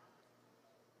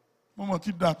 Mo mọ̀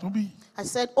ti dà tún bí. I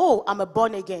said, oh, I'm a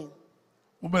born again.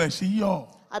 Mo bẹ̀rẹ̀ sí yọ̀.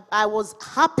 I was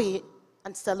happy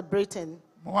and celebrating.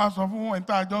 Mo wá sọ fún ẹni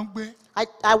tá a jọ ń gbé.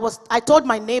 I told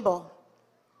my neighbor,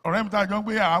 Ọ̀rẹ́ mi tá a jọ ń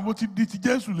gbé mo ti di ti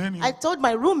Jésù lẹ́nu. I told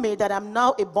my roommate that I'm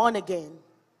now a born again.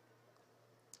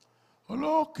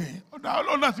 Olóòkè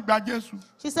Olóò náà ti gba Jésù.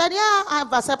 She said, yeah,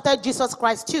 I've accepted Jesus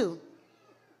Christ too.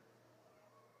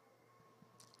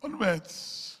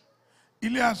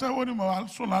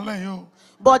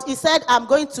 But he said, I'm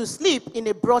going to sleep in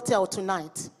a brothel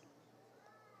tonight.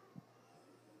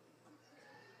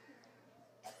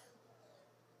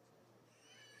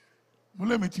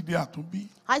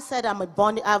 I said,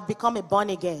 I've become a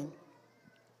born again.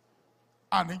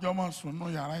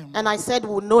 And I said,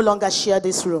 we'll no longer share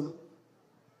this room.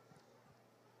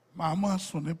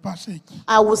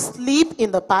 I will sleep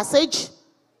in the passage.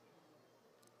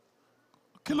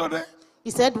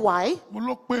 He said, why?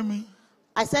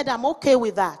 I said, I'm okay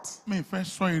with that.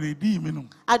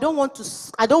 I don't want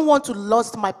to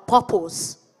lose my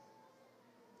purpose.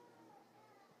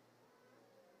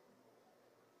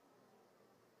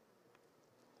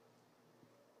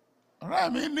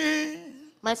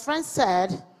 My friend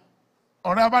said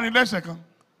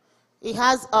he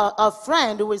has a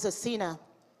friend who is a sinner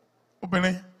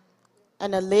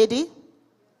and a lady.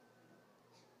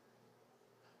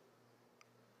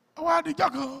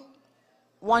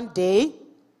 One day,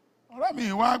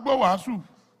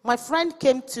 my friend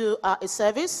came to a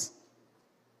service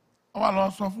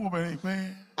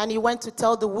and he went to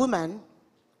tell the woman,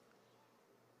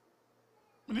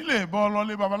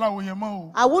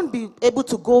 I won't be able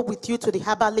to go with you to the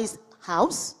herbalist's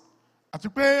house. And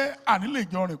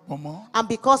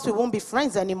because we won't be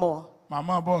friends anymore.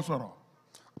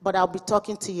 But I'll be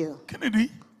talking to you.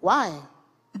 Why?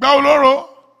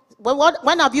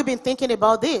 When have you been thinking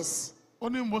about this?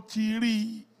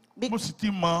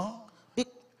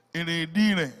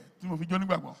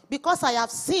 Because I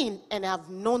have seen and I have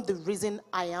known the reason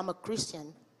I am a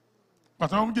Christian.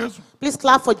 Please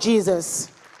clap for Jesus.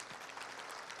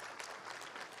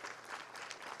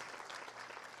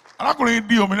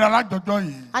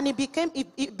 And he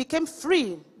became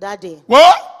free that day.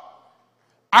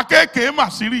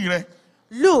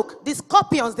 Look, the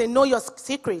scorpions, they know your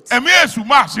secrets.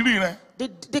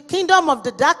 The kingdom of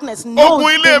the darkness knows.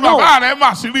 They know.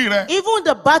 Even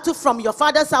the battle from your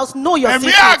father's house know your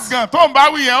secrets.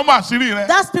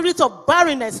 That spirit of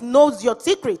barrenness knows your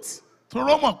secrets.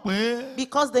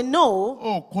 Because they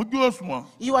know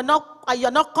you are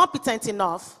not competent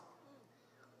enough.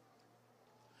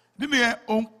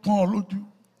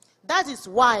 That is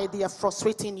why they are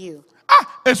frustrating you.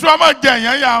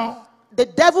 The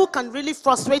devil can really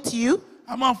frustrate you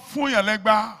and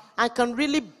can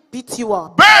really beat you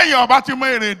up.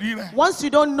 Once you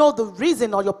don't know the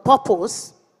reason or your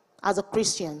purpose as a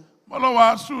Christian. I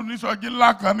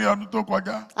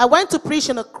went to preach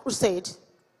in a crusade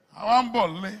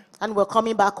and we're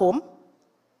coming back home.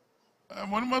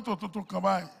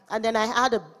 And then I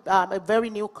had a very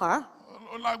new car.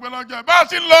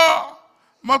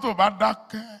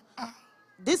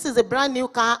 This is a brand new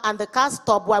car and the car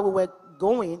stopped while we were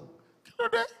going.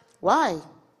 Why?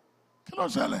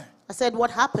 I said, what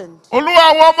happened?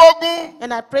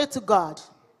 And I prayed to God.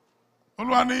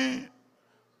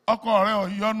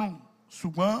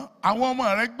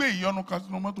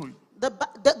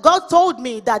 God told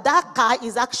me that car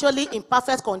is actually in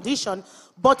perfect condition,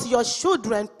 but your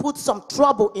children put some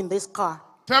trouble in this car.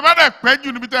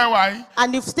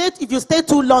 And if you stay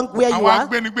too long where you are,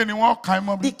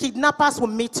 the kidnappers will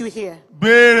meet you here.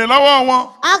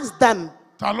 Ask them,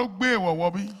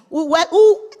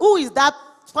 who is that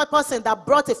person that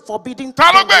brought a forbidden thing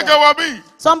here?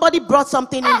 Somebody brought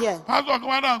something in here.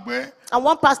 And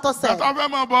one pastor said,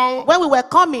 when we were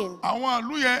coming,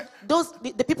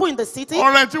 the people in the city,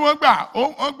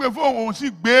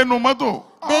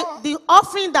 the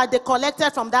offering that they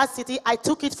collected from that city, I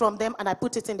took it from them and I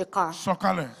put it in the car.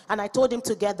 And I told him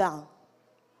to get down.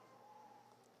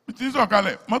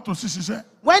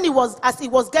 When as he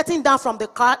was getting down from the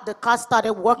car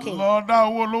started working.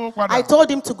 I told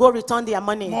him to go return their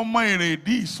money.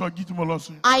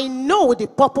 I know the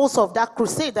purpose of that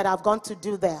crusade that I've gone to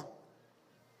do there.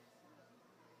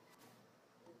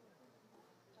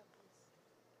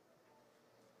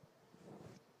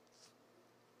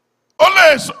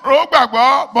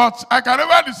 But I can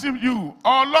never deceive you.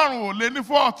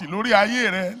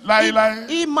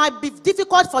 It might be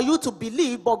difficult for you to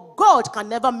believe, but God can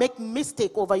never make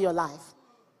mistake over your life.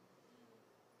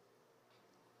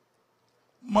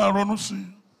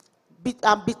 Be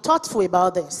thoughtful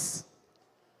about this.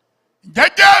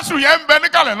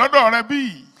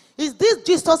 Is this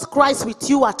Jesus Christ with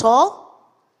you at all?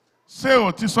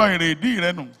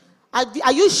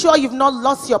 Are you sure you've not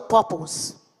lost your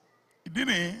purpose?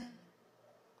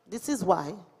 This is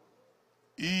why.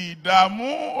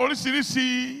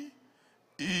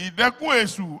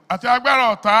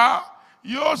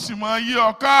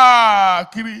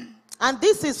 And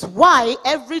this is why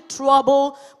every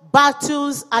trouble,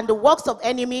 battles, and the works of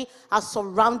enemy are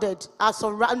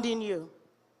surrounding you.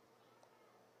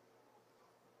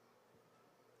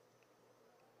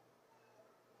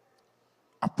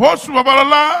 Apostle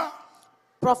Babalola.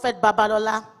 Prophet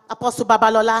Babalola, Apostle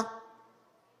Babalola.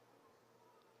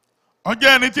 Ọjọ́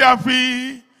ẹni tí a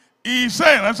fi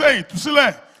iṣẹ́ ìránṣẹ́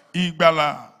ìtúsílẹ̀ ìgbàlà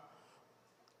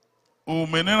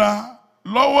òmìnira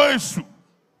lọ́wọ́ èṣù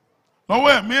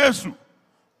lọ́wọ́ ẹ̀mí èṣù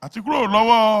àti kúrò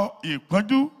lọ́wọ́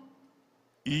ìpọ́njú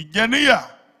ìjẹníyà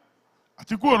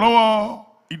àti kúrò lọ́wọ́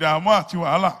ìdààmú àti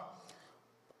wàhálà.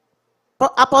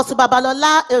 Apostle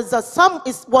Babalola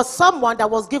was someone that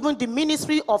was given the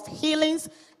ministry of healings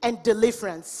and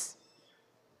deliverance.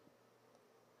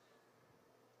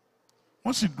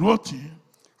 Wọ́n sì dúró tì í.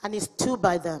 And he stood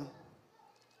by them.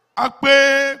 A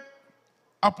pè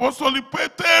apostoli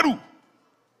Pétérù,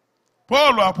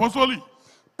 Paul apostoli,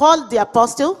 Paul the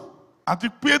apostle, àti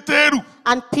Pétérù.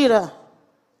 and Peter.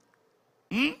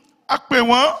 A pè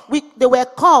wọ́n They were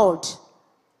called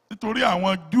nítorí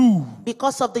àwọn Júù.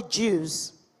 because of the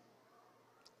Jews.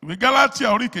 Ìwé Gálátíà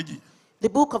orí kejì. The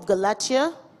book of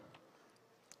Galatia,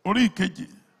 Orí kejì.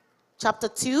 chapter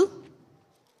 2,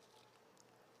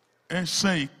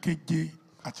 Ẹsẹ̀ ìkeje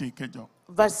àti ìkẹjọ.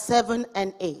 verse 7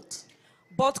 and 8.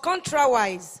 But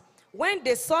contrariwise, when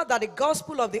they saw that the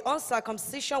gospel of the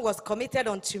uncircumcision was committed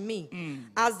unto me,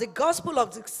 as the gospel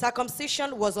of the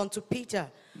circumcision was unto Peter,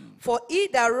 for he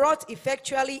that wrought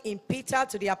effectually in Peter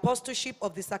to the apostleship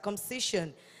of the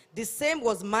circumcision, the same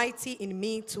was mighty in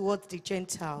me towards the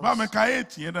Gentiles. Bá mi ka 8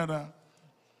 yẹn dáadáa.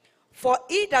 For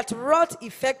he that wrought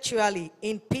effectually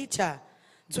in Peter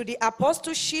to the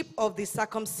apostleship of the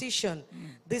circumcision,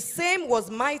 the same was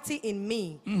mighty in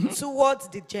me towards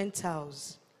the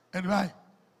Gentiles. Ẹni báyìí,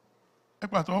 ẹ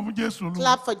pàtàkì fún Jésù Olúwa.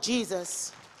 Clap for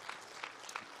Jesus.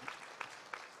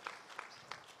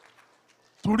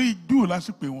 Torí Júù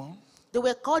lásìkò pè wọ́n. They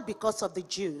were called because of the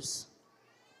Jews,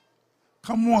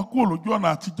 Ká mú wọn kúrò lójú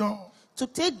ọ̀nà àtijọ́. to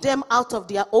take them out of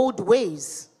their old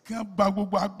ways Kí wọ́n bà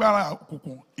gbogbo agbára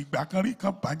òkùnkùn ìgbà kan rí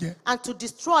kan bàjẹ́. and to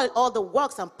destroy all the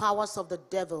works and powers of the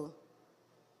devil.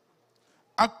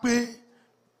 A pè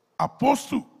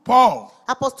Apostle Paul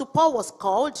Apostle Paul was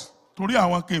called torí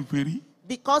àwọn kèfèrí.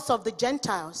 because of the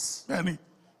Gentiles. Bẹ́ẹ̀ni,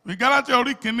 ìwé Gálátíà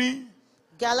orí kìíní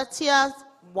Galatians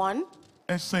 1,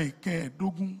 ẹsẹ̀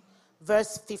ìkẹẹ̀dógún.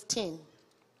 verse 15.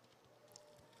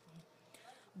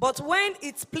 But when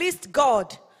it pleased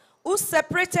God, who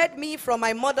separated me from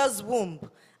my mother's womb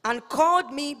and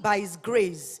called me by his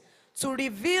grace, to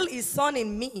reveal his son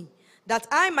in me, that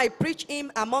I might preach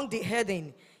him among the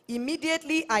heathen,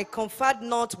 immediately I conferred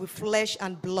not with flesh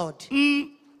and blood.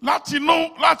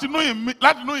 Látinú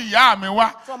ìyá mi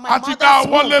wá, From my àti dá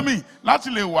mother's wọlé mi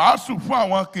láti lè wàásù fún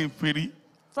àwọn kèfèrí.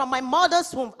 From my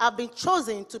mother's womb, I've been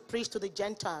chosen to preach to the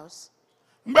Gentiles.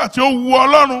 Nígbà tí ó wu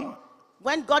Ọlọ́run,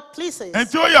 When God pleases, ẹni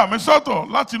tí ó yà mí sọ́tọ̀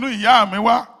látinú ìyá mi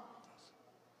wá,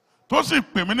 tó sì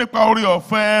pè mí nípa orí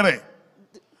ọ̀fẹ́ rẹ̀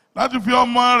láti fi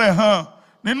ọmọ rẹ̀ hàn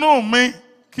nínú mi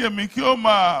kí èmi kí ó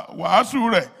máa wàásù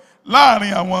rẹ̀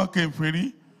láàrin àwọn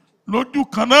kèfèrí. Lójú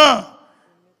kan náà,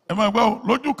 ẹ máa gbọ́,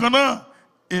 lójú kan náà,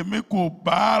 èmi kò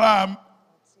bá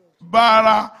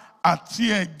ara àti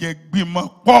ẹ̀jẹ̀ gbìmọ̀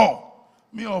pọ̀.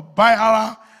 Mi ò bá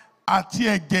ara àti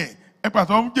ẹ̀jẹ̀. Ẹ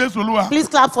pàtó fún Jésù Olúwa. please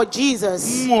clap for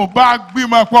Jesus. N ò bá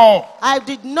gbìmọ̀ pọ̀. I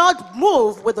did not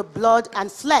move with the blood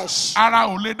and flesh. Ara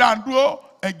ò lè dá ń dúró,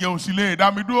 ẹ̀jẹ̀ ò sì lè dá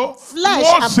mi dúró. Flesh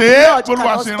Wọ́n and ṣe é blood bólúwa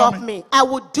cannot ṣe stop rán mi. me. I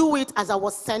would do it as I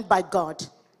was sent by God.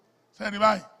 Sẹ́ni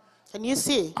báyìí, Can you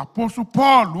see? Apostle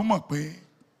Paul mọ̀ pé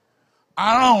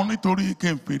ara òun nítorí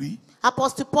kèfèrí.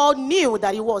 Apostle Paul knew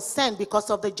that he was sent because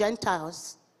of the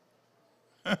Gentiles.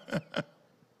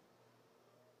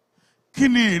 Kí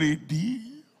ni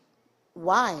èrèdí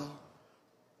Why?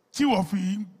 tí wọ́n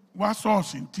fi wá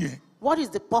ṣọ́ọ̀ṣì ń tiẹ̀? What is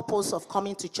the purpose of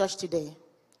coming to church today?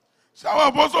 Ṣé àwọn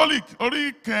apostolic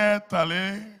orí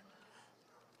kẹtàlẹ́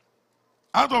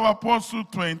out of Apostle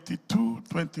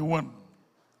 22:21.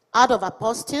 Out of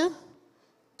Apostle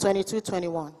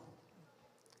 22:21.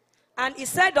 And he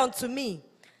said unto me,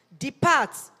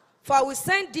 Depart, for I will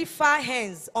send thee far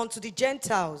hence unto the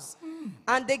Gentiles.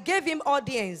 And they gave him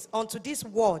audience unto this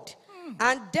word,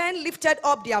 and then lifted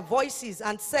up their voices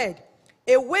and said,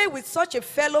 Away with such a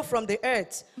fellow from the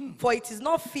earth, for it is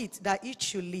not fit that it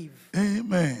should live.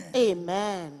 Amen.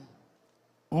 Amen.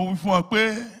 Ó wí fún wa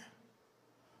pé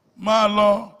máa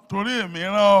lọ torí èmi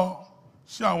rán ọ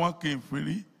sí àwọn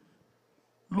kèfèrí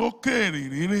lókèèrè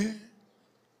rere.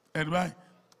 Ẹ̀rí báyìí,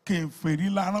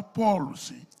 kèfèrí la rán Paul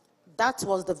sí. That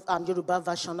was the Yoruba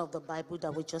version of the Bible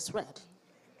that we just read.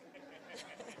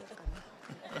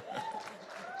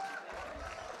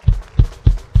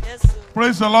 Yes, sir.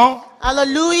 Praise the Lord.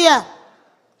 Hallelujah.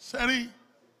 Sẹ́rí,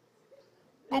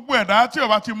 gbogbo ẹ̀dá tí ó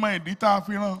bá ti mọ ìdí tá a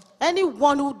fi rán.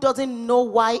 Anyone who doesn't know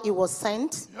why he was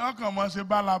sent, Yóò kàn máa ṣe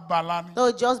bálabàla ni.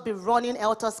 they'll just be running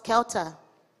helter-skelter.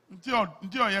 Ntí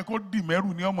ó yẹ kó dì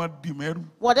mẹ́rù ni ó máa dì mẹ́rù.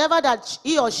 Whatever that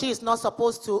he or she is not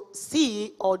supposed to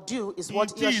see or do is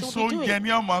what he or she will be Ìtí ìsóúnjẹ doing. ni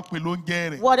ó máa pè lóúnjẹ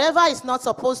rẹ̀. Whatever is not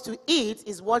supposed to eat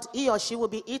is what he or she will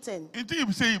be eating. Ìtí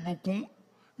ìṣe ìbùkún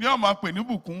ni ó máa pè ní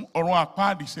ìbùkún ọ̀run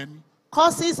àpáàdì sẹ́ni.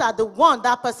 Curses are the one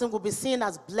that person will be seen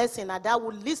as blessing, and that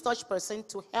will lead such person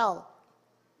to hell.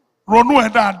 Ronú ẹ̀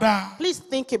dáadáa. Please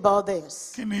think about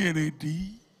this. Kí ni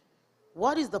èrèdí?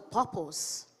 What is the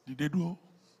purpose? Dìde dúró.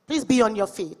 Please be on your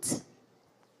feet.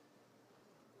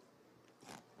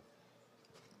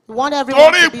 We want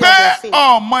everyone Torí to be on their pé feet.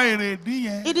 ọmọ èrèdí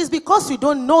yẹn. It is because you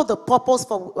don't know the purpose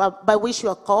by which you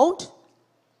are called.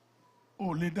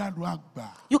 Ò lè dádùn àgbà.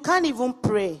 You can't even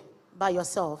pray by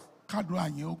yourself. Kádùn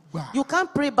àyẹ̀ ó gbà. You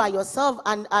can't pray by yourself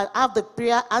and have the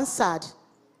prayer answered.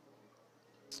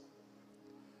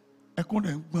 Ẹkún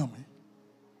rẹ̀ ń gbọ̀n mí.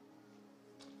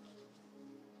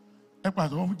 Ẹ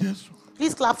pàtẹ́wọ́ fún Jésù.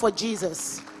 Please clap for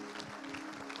Jesus.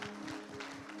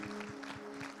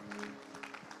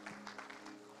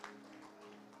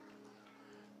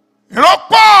 Èrò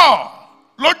pọ̀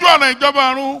lójú ọ̀nà ìjọba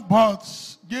ọ̀run, but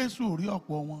Jésù ò rí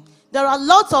ọ̀pọ̀ wọn. There are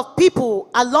lots of people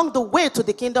along the way to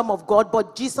the kingdom of God, but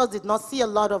Jesus did not see a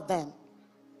lot of them.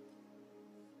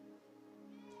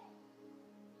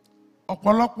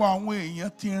 Ọ̀pọ̀lọpọ̀ àwọn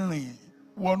èèyàn ti rìn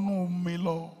wọnú omi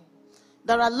lọ.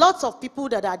 There are lots of people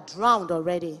that are drowned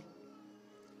already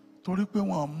Torí pé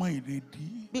wọn ò mọ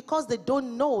ìrèdí. because they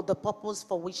don't know the purpose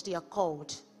for which they are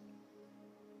called.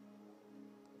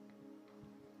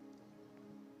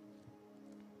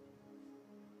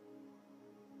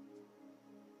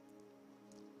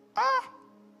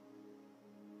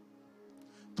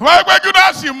 Tó bá gbé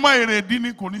Júdásì mọ èrèdí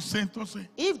ni kò ní ṣe tó ṣe.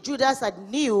 If Judas had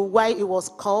knew why he was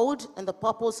called and the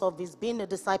purpose of his being a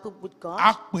disciple with God,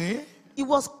 A pè é, he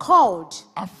was called.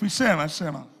 a fi iṣẹ́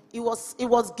ìránṣẹ́ rán. He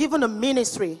was given a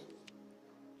ministry.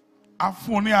 A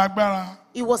fún un ní agbára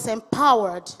He was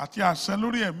empowered àti àṣẹ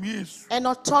lórí ẹ̀mí èṣù. and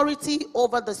authority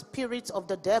over the spirit of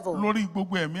the devil Lórí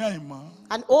gbogbo ẹ̀mí àìmọ́.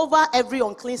 and over every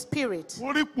unclean spirit.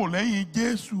 Ó rí ipò lẹ́yìn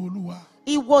Jésù Olúwa.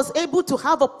 He was able to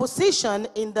have a position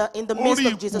in the Ó midst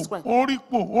rí of Jesus ipò, Christ. ó rí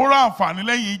ipò, ó rá àǹfààní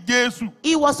lẹ́yìn Jésù.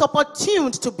 He was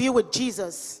opportuned to be with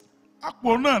Jesus.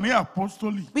 Àpò náà ní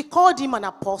àpọ́stólì. We called him an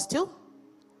apostle,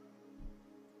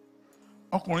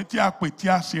 Ọkùnrin tí a pè tí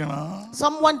a sì rán.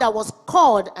 someone that was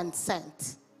called and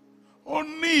sent. Ó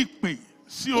ní ìpè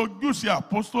sí ojúṣe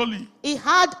àpọ́stólì. He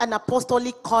had an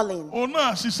apostolic calling. Òun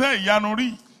náà ṣiṣẹ́ ìyanu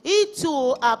rí. He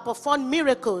too performed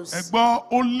miracles. Ẹ gbọ́,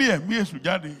 ó lé ẹ̀mí èṣù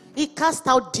jáde. He cast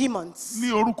out demons. Ní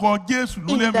orúkọ Jésù ló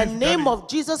lé In ẹ̀mí the èṣù name jáde. of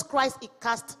Jesus Christ, he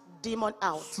cast demon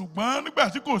out. Ṣùgbọ́n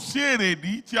nígbà tí kò sí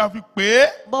èrèdí tí a fi pè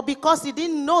é, But because he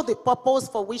didn't know the purpose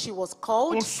for which he was ó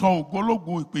called, sọ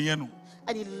ògbólógbò ìpè yẹn nù.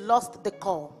 and he lost the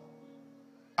call,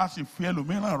 A sì fi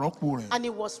ẹlòmíràn rọ́pò rẹ̀. and he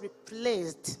was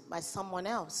replaced by someone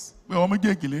else. Pé ọmọ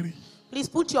méjèèjì lérí. Please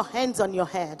put your hands on your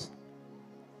head.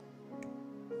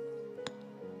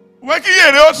 Wé kí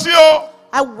yèrè ó sí o.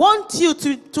 I want you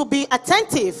to be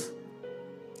attentive.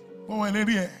 Ó wọ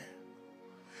lérí ẹ̀.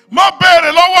 Má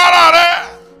béèrè lọ́wọ́ ara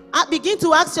rẹ̀. Begin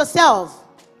to ask yourself,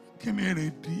 Kí ni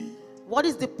èrèdí what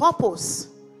is the purpose?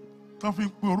 tó fi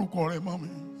ń pe orúkọ rẹ̀ mọ́ mi?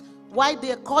 Why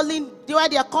they are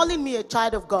calling me a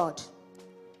child of God?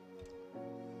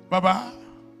 Bàbá,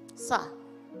 Sir,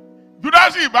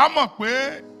 Júdásì bá mọ̀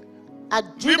pé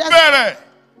Judas, níbẹ̀rẹ̀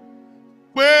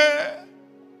pé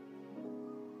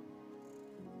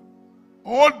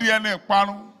ó di ẹni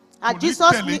ìparun. Kò ní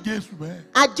tẹ̀lé Jésù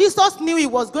bẹ́ẹ̀. Jesus knew he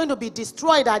was going to be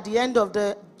destroyed at the end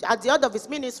of his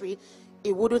ministry,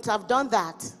 he wouldn't have done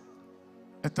that.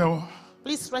 Ẹ tẹ́wọ́.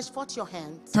 Please stretch forth your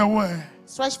hands. Tẹ́wọ́ ẹ̀.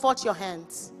 Stretch forth your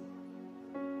hands.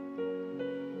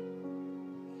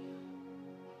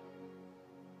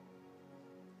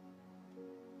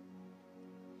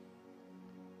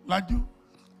 Lajú.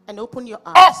 And open your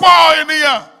eyes. Ọ̀pọ̀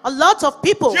ènìyàn A lot of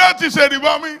people tí ó ti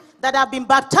ṣèrìbọmi. that have been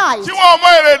baptized, Tí wọ́n mọ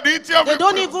èrèdí tí ó they fi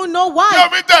don't tí even know ó why.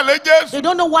 fi tẹ̀lé Jésù. They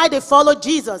don't know why they follow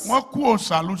Jesus. Wọ́n kú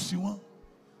òòṣà ló sí wọn.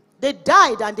 They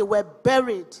died and they were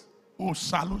buried.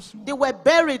 Òòṣà ló sí wọn. They were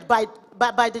buried by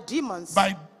the demons,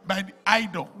 By the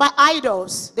idol. by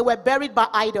idols. They were buried by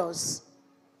idols.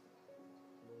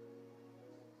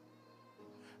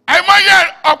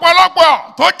 Àìmọye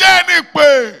ọ̀pọ̀lọpọ̀ tó jẹ́ ẹni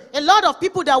pé A lot of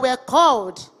people that were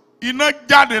called, iná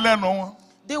jáde lẹ́nu wọn.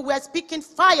 they were speaking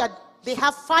fire They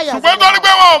have fires in ṣùgbọ́n their torí pé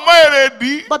mouth. wọn ò mọ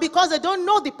èrèdí. But because they don't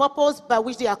know the purpose by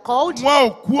which they are called, Wọn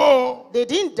ò kú o. they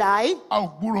didn't die, A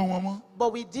ò gbúrò wọn mọ́.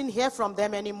 but we didn't hear from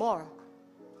them anymore.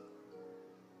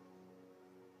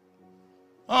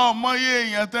 Ọmọ iye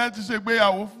èèyàn tẹ́ ti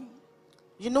ṣègbéyàwó fún.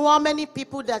 You know how many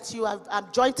people that you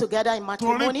have joined together in Torí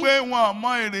matrimony? pé wọn ò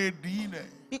mọ èrèdí rẹ̀.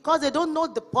 Because they don't know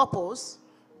the purpose.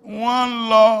 Wọ́n ń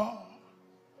lọ,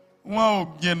 wọn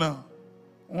ò jìnnà,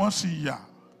 wọ́n sì yà.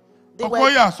 They Ọkọ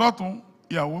were, yà sọ́tún,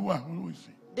 ìyàwó wà lóòsì.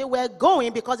 they were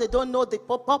going because they don't know the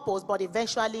purpose, but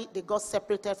eventually they got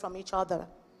separated from each other.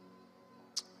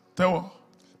 Tẹ́wọ̀.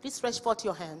 Please stretch forth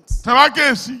your hands. Tẹ́wá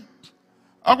kéèsì.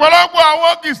 Ọ̀pọ̀lọpọ̀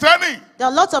àwọn Kìrìsìtẹ́nì There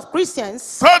are lots of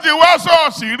Christians, tó ti wá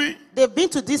ṣọ́ọ̀ṣì rí. they've been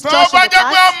to this Tó church in bá the jẹ́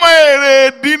pé past. ọmọ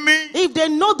èrèdí ni. If they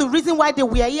know the reason why they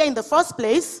were here in the first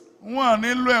place, Wọ́n ò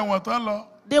ní lo ẹ̀wọ̀n tán lọ.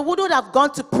 they wouldn't have gone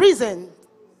to prison.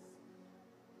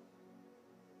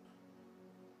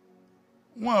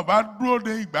 Wọ́n bá dúró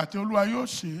de ìgbà tí Olúwa yóò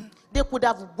ṣe é. They could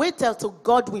have waited till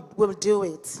God will do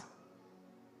it.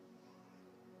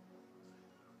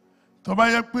 Tó bá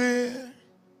yẹ pé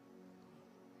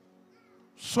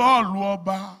Sọ́ọ̀lù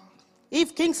ọba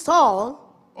If King Saul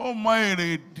ó mọ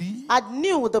èrèdí had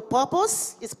knew the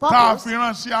purpose, his tá a purpose, fi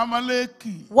rán sí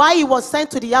Amálékì, why he was sent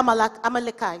to the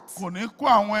Amalekites, kò ní kó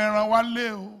àwọn ẹran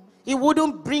wálé o. he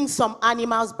wouldn't bring some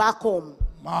animals back home.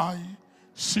 Máa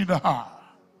ṣídà.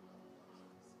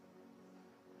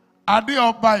 Adé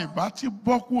ọba ìbá ti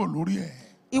bọ́ kúrò lórí ẹ̀.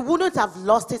 He wouldn't have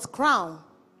lost his crown.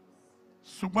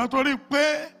 Ṣùgbọ́n torí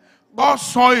pé ó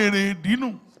sọ èrèdí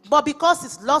nù, But because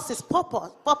he's lost his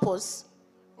purpose,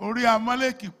 orí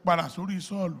Amálékì padà sórí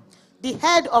Sọ́ọ̀lù. the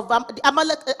head of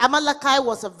the Amalekite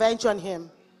was avenged on him.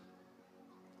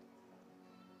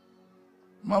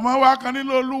 Màmá wa kan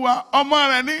nílò Olúwa, ọmọ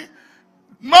rẹ̀ ní,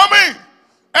 mọ́mì,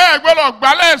 ẹ gbọ́dọ̀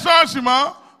gbálẹ̀ ṣọ́ọ̀ṣì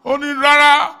mọ́. Ó ní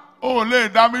rárá, o ò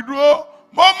lè dá mi dúró.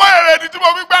 Mo mọ èrèdí tí mo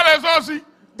fi gbálẹ̀ ṣọ́ọ̀ṣì.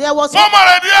 There was Mo mọ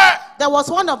èrèdí ẹ̀. There was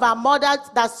one of our mothers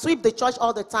that sweep the church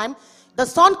all the time. The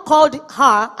son called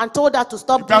her and told her to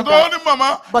stop doing Ìgbà tó ní that.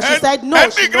 màmá, But she said no,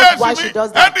 she knows why she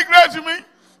does that.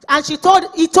 And he told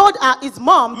her, his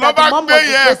mom, that the Lọ́ba mom gbé was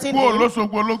yẹ disgracing kúrò him.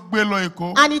 lóṣogbo ló gbé lọ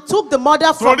Èkó. And he took the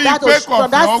mother from Torí that, pé kò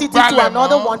from that fẹ́ city to gbálẹ̀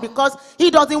another mọ́. one because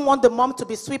he doesn't want the mom to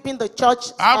be sweeping the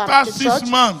church. After the 6 church.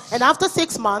 months. And after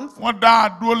 6 months, Wọ́n dá a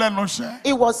dúró lẹ́nu iṣẹ́.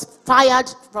 he was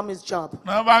fired from his job.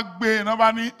 Lọ́ba gbé,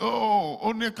 lọ́ba ní,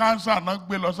 ó ní kánsà náà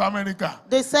gbé lọ sí Amẹ́ríkà.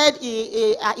 They said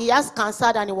he has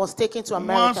cancer and he was taken to Wọ́n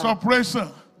America.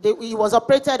 suppression. He was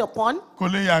operated upon. Kò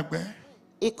lè yàgbẹ́,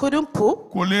 He couldn't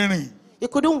poop. kò lè rìn, He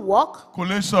couldn't walk. kò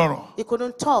lè sọ̀rọ̀. He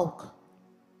couldn't talk.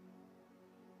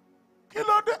 Kí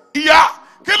ló dé? Ìyá,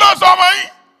 kí ló sọ ọmọ yín?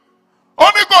 Ó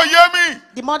ní kò yé mi.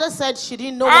 The mother said she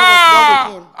didn't know what was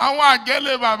wrong with him. Àwọn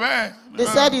àjẹlé bàbá ẹ̀. They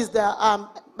said it's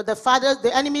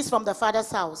the enemies from the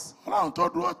father's house. Ọlọ́run tó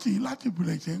dúró tì í láti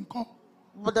ìpìlẹ̀ ṣe ń kọ́.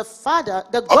 But the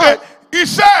Ok, God,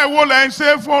 iṣẹ́ èwo lẹ̀ ń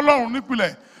ṣe fún Ọlọ́run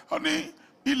nípìnlẹ̀? Ó ní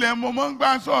ilẹ̀ mo máa ń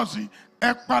gbá ṣọ́ọ̀ṣì,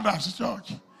 ẹ padà sí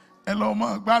ṣọ́ọ̀ṣì, ẹ lọ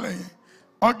mọ gbálẹ̀ yẹn.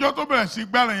 Ọjọ́ tó bẹ̀rẹ̀ sí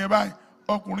gbálẹ̀ yẹn báyìí,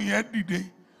 ọkùnrin yẹn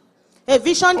dìde, a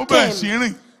vision ó bẹ̀rẹ̀ sí came,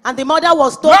 rìn. and the mother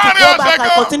was told to Láàrin go back ọ̀sẹ̀ and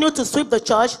kan. continue to sweep the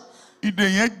church, Ìdè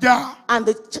yẹn já. and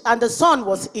the son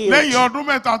was Lẹ́yìn healed. ọdún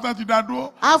mẹ́ta tán ti dá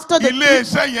dúró, After ilé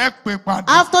iṣẹ́ yẹn pè padà.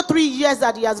 After 3 years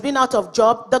that he has been out of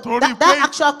job, Torí that pé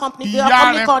actual company, the ìyá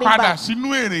company rẹ̀ called him padà back. sínú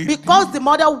èrè. Because the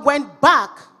mother went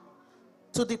back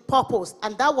to the purpose,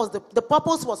 and that was the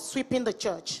purpose was sweeping the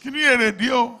church. Kí ni èrèdí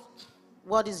o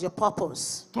What is your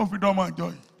purpose? tó fi dánmọ̀ àjọ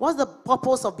yìí? What's the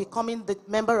purpose of becoming the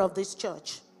member of this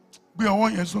church? Gbé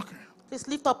ọwọ́ yẹn sókè. Please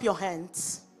lift up your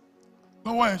hands.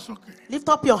 Lọ́wọ́ yẹn sókè. Lift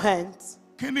up your hands.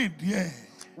 Kí ni ìdí ẹ̀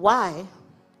Why?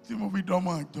 tí mo fi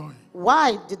dánmọ̀ àjọ yìí?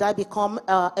 Why did I become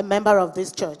a member of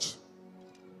this church?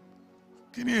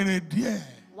 Kí ni èrèdí ẹ̀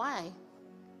Why?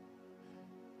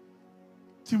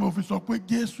 tí mo fi sọ pé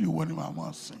Jésù ìwọ ni màá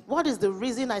máa sìn? What is the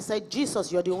reason I said,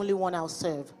 Jesus, you're the only one I'll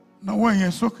serve? Lọ́wọ́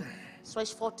yẹn sókè.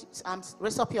 Stretch forth,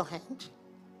 raise up your hand.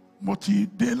 Mo ti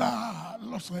dé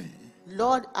lọ́sàn yìí.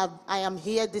 Lord, I am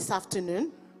here this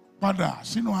afternoon. Padà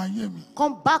sínú ayé mi.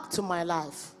 Come back to my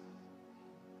life.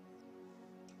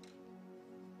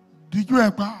 Díjú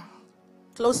ẹ̀ pa.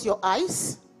 Close your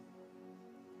eyes.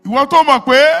 Ìwọ tó mọ̀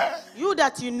pé You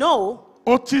that you know,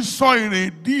 o ti sọ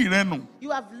èrèdí rẹ nù. you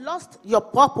have lost your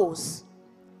purpose.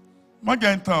 Má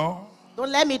jẹ́ ń tàn ọ́.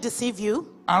 Don't let me deceive you.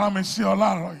 Arán mi sí ọ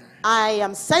láàárọ̀ yẹn. I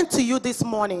am sent to you this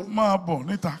morning. Máa bọ̀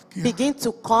níta kíá. Begin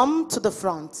to come to the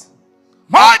front.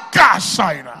 Má kà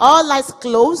ṣàìrà. All eyes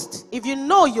closed. If you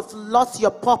know you've lost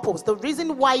your purpose, the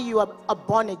reason why you are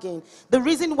born again, the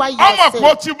reason why you Ọmọ are kò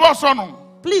saved, ti bọ́ sọnù.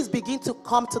 please begin to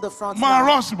come to the front Máa now.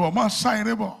 rọ́ọ̀sì bọ̀, máa ṣá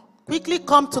eré bọ̀. Quickly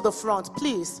come to the front,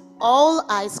 please. All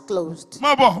eyes closed.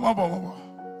 Mabo.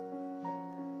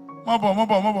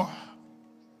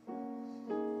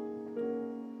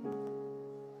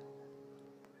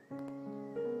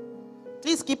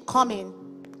 Please keep coming.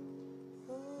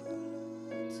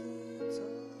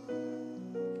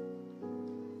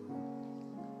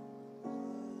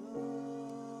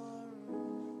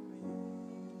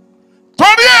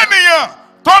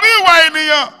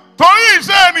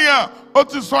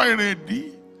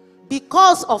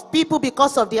 Because of people,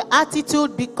 because of their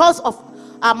attitude, because of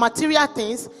material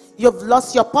things, you've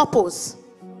lost your purpose.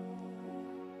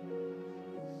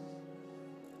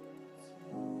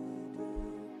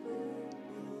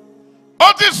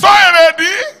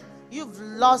 You've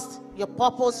lost your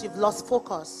purpose, you've lost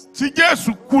focus. You've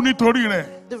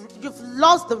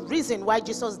lost the reason why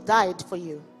Jesus died for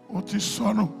you.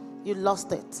 You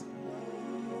lost it.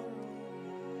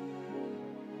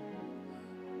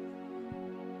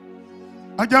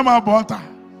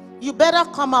 You better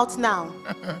come out now.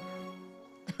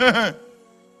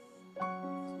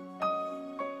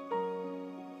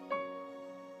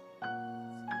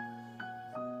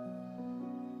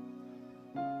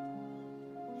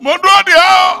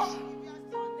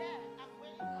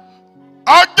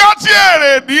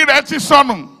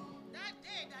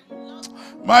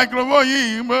 Microphone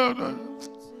yìí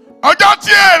ọjọ́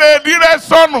tí èrèdí rẹ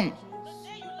sọnù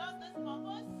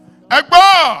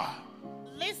ẹgbọ́n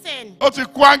Listen, ó ti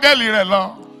kó áńgẹ́lì rẹ lọ.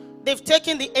 they've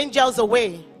taken the angels away.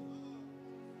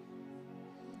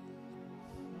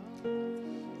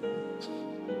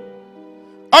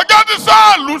 Ọjọ́ tí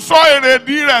Sọ́ọ̀lù sọ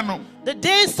èrèdí rẹ nù. The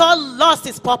day Saul lost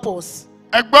his purpose,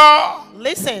 ẹgbọ́n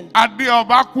listen, adé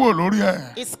ọba kúrò lórí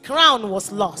ẹ̀. his crown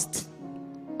was lost.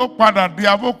 Ó padà di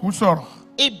abókù sọ̀rọ̀.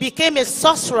 He became a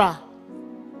sorcerer.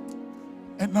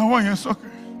 Ẹ̀náwó yẹn sókè.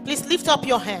 Please lift up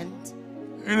your hand.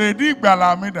 Èrèdí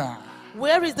ìgbàlà mi dà.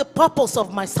 Where is the purpose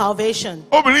of my salvation?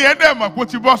 Obìnrin yẹn dẹ̀ mọ̀ pé ó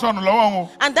ti bọ́ sọnù lọ́wọ́ wọn.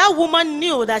 And that woman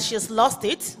knew that she's lost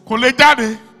it, Kò lè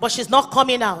jáde. but she's not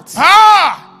coming out.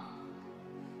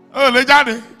 Ó lè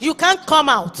jáde. You can't come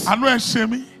out. Àánú ẹ̀ ṣe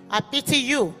mí. I pity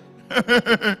you.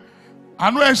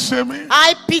 Àánú ẹ̀ ṣe mí.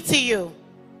 I pity you.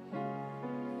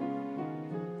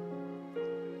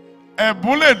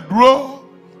 Ẹ̀bùn lè dúró.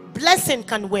 Blessing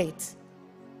can wait.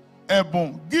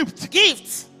 Ẹ̀bùn gift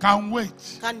Gift can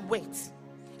wait. can wait.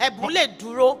 Ẹ̀bùn lè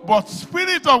dúró, But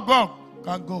Spirit of God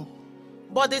can go.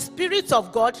 but the Spirit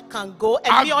of God can go.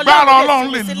 Agbára Ọlọ́run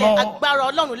Ọlọ́run lè lè fi lọ. sílẹ̀.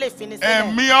 Agbára Ọlọ́run lè fi ní sílẹ̀.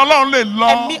 Ẹ̀mí Ọlọ́run lè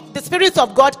lọ. The Spirit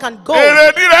of God can go.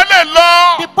 Èrèdí rẹ̀ lè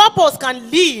lọ. The purpose can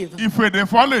leave.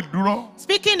 Ìfèdèfọ́ lè dúró.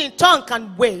 Speaking in tongue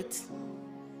can wait.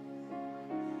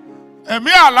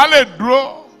 Ẹ̀mí àlá lè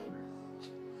dúró.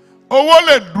 Owó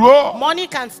lè dúró. Money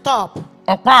can stop.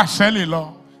 Ọ̀pá àṣẹ lè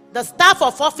lọ. The staff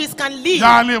of office can leave.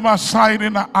 Yálé máa ṣáíré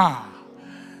náà.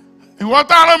 Ìwọ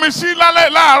tá a rán mi sí lálẹ́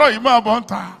láàárọ̀ yìí máa bọ̀ ń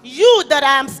ta. You that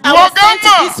I was Ìwọ sent gan to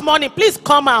mọ̀ this morning, please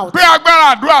come out. pé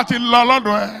agbára àdúrà ti lọ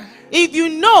lọ́dọ̀ ẹ̀. If you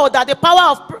know that the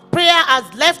power of prayer has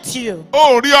left you,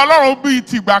 O ò rí Ọlọ́run bíi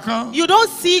tìgbà kan. you don't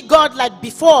see God like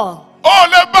before. O ò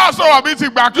lè bá a sọ̀rọ̀ bíi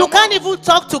tìgbà You kan. can't even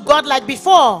talk to God like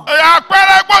before.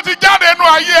 Àpẹẹrẹ ẹgbọ́n ti jáde nínú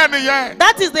ayé ẹnìyẹn.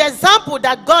 That is the example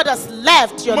that God has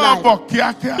left your Máa life. bọ̀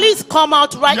kíákíá. Please come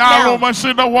out right Yàrá now. ọmọ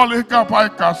ṣe náà wọlé kápá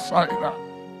ìka ṣàìdá.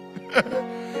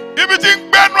 Ibi tí ń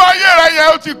gbẹ́nu ayé rẹ̀ yẹn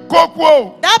ó ti kó kú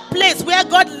o. That place where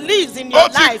God lives in your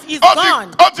life is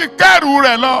gone. Ó ti kẹ́rù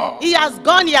rẹ̀ lọ. He has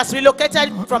gone. He has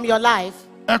relocated from your life.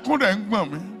 Ẹkún rẹ̀ ń gbọ̀n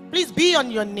mí. Please be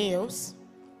on your knees.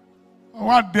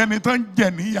 Wọ́n á dẹni tó ń jẹ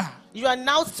níyà. You are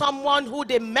now someone who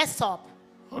they mess up.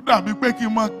 Ó dàbí pé kí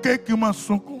n máa ké kí n máa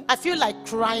sunkún. I feel like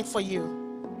crying for you.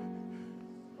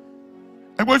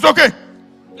 Ẹgbẹ́ sókè.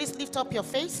 Please lift up your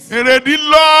face. Èrèdí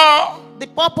lọ The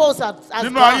purpose has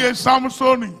nínú ayé gone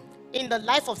Sámúsónì. in the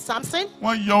life of Samson,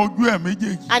 Wọ́n yọ ojú ẹ̀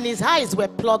méjèèjì. and his eyes were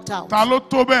plucked out. Ta ló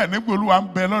tó bẹ́ẹ̀ nígbà Olúwa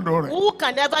ń bẹ lọ́dọ̀ rẹ̀? Who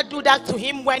can ever do that to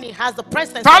him when he has the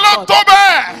presence Ta of ló God? tó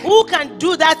bẹ́ẹ̀? Who can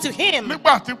do that to him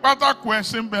Nígbà tí pátákó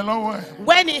ẹṣin ń bẹ lọ́wọ́ ẹ̀.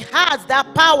 when he has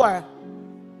that power?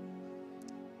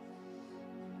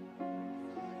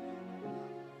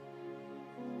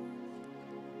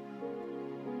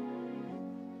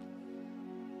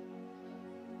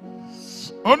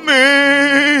 Ó ní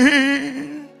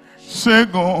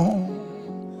ṣẹ́gun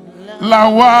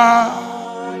làwa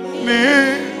ní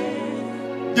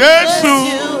Jésù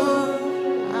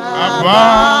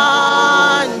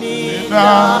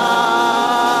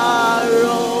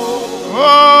àbánidáró.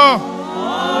 Ó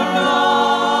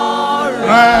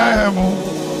rẹ̀ mú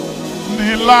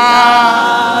nílá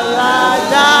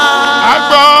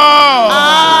àgbọ̀.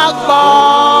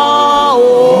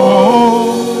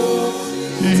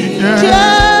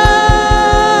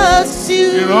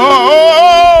 Ìró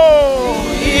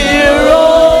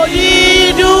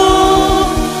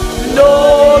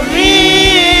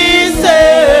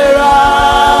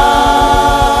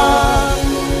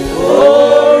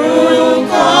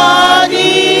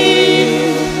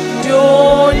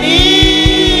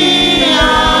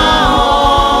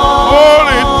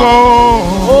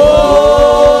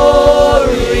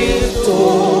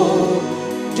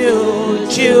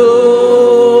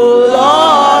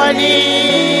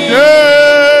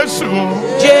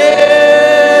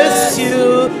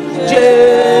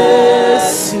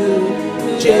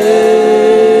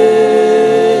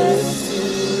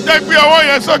ọwọ́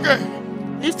yẹn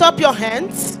sókè. Lift up your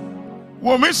hands.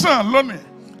 Wò mí sàn lónìí.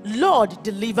 Lord,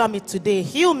 deliver me today.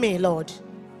 Heal me, Lord.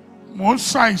 Mò ń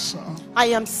ṣàìsàn. I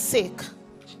am sick.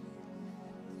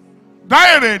 Dá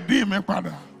èrèdí mi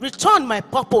padà. Return my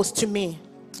purpose to me.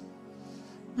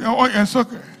 Bí ọwọ́ yẹn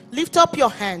sókè. Lift up your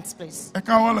hands, please, Ẹ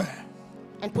káwọ́lẹ̀.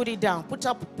 and put it down. Put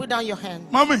down your hand.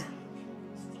 Mọ́mì.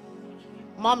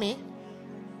 Mommy,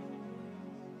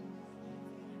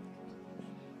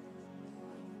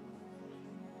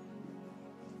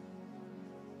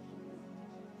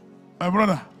 My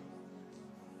brother.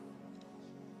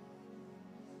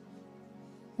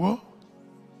 Wo?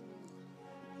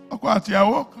 Ọkọ àti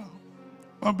ìyàwó kan.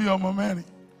 Wọ́n bí ọmọ mẹ́rin.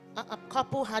 a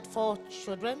couple had 4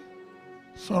 children.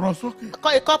 Sọ̀rọ̀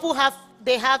sókè. A couple have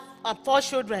 4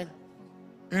 children,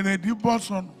 Èrèdí bọ́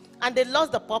sọnù. and they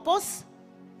lost the purpose,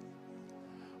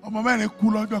 Ọmọ mẹ́rin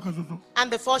kú lọ́jọ́ kan ṣoṣo.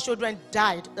 and the 4 children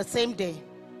died the same day.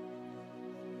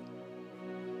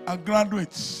 A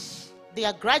graduates. They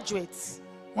are graduates.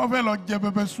 Wọ́n fẹ́ lọ jẹ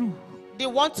pẹpẹ súù They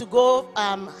want to go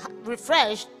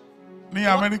refresh. ní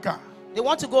Amẹ́ríkà. They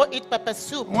want to go eat pepper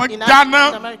soup Wọ́n in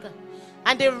jáná. America.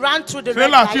 And they ran through the red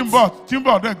Tírélà lights, tí ń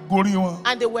bọ̀ dẹ̀ gorí wọn.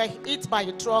 and they were hit by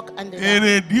a truck, and they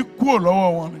Èrèdí kúrò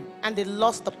lọ́wọ́ wọn ni.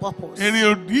 lost the purpose.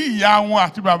 Èrèdí ìyá wọn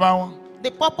àti bàbá wọn.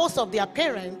 The purpose of their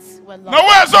parents were lost. Nawọ́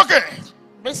ẹ̀ sókè.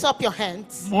 Raise up your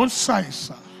hands. Mò ń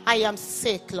ṣàìsàn. I am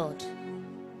sick, Lord.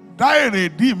 Dá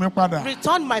èrèdí mi padà.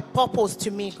 Return my purpose to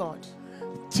me, God.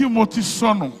 Tí mo ti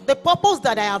sọnù. The purpose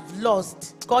that I have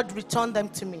lost, God, return them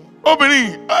to me.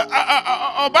 Obìnrin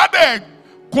ọba dẹ̀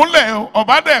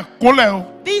kúnlẹ̀ o.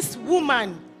 This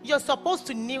woman, you're supposed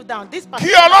to kneel down. This Kí person,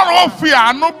 Ọlọ́run ó fi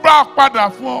àánú gbà padà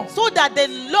fún ọ. so that the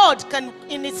Lord can,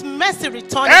 in His mercy,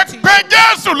 return Ẹ it to you. pé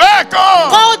Jésù lẹ́ẹ̀kan.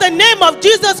 Call the name of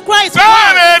Jesus Christ. Dá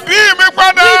once. èrèdí mi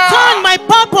padà. Return my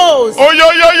purpose.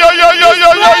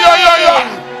 Oyoyoyoyoyoyoyoyoyo.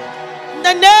 In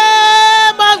the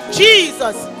name of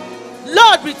Jesus,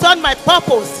 Lord, return my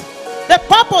purpose. The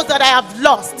purpose that I have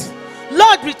lost,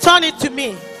 Lord, return it to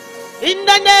me. In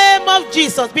the name of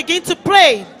Jesus, begin to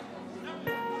pray.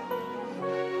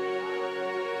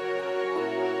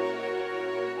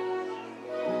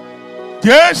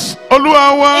 Jésù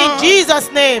Olúwa wa. In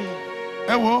Jesus' name.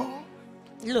 Ẹ wo,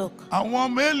 Look,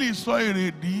 àwọn Mélì sọ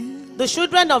èrèdí. the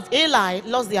children of Eli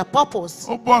lost their purpose,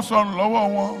 Ó bọ́ sọnù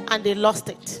lọ́wọ́ wọn. and they lost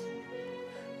it.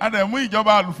 A dẹ̀ mú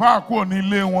ìjọba àlùfáà kúrò ní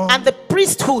ilé wọn. And the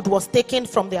priesthood was taken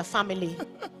from their family.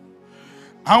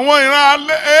 Àwọn ìran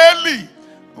Élì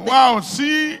wa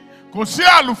kò sí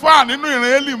àlùfáà nínú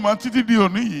ìran Élì mọ́ títí di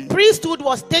òní yìí. Priesthood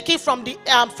was taken from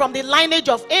the lineage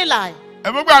of Eli.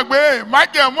 Ẹ mú gbàgbé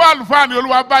májẹ̀mú àlùfáà ni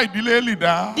Olúwa bá ìdílé Élì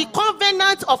dá. The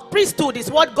covenant of priesthood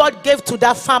is what God gave to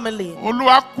that family.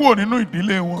 Olúwa kúrò nínú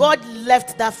ìdílé wọn. God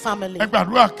left that family. Ẹ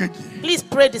gbàdúrà kejì. Please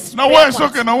pray this prayer Nawọ́ ẹ̀ once.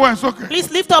 sókè, nawọ́ ẹ̀ sókè.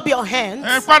 Please lift up your Ẹ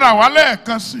hands. padà wá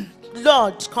lẹ́ẹ̀kan sí.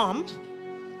 Lord, come.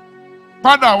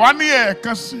 Padà wá ní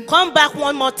ẹ̀ẹ̀kan sí. Come back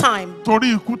one more time.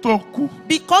 Torí ikú tó kú.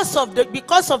 Because of the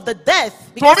death.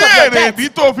 Because Torí of your èrèdí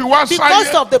death. tó fi wá Because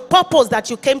sáyé. of the purpose that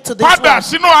you came to this Padà world.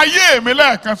 sínú ayé mi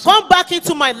lẹ́ẹ̀kan sí. Come back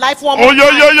into my life one more time.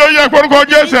 Oyoyoyoyo ìporúkọ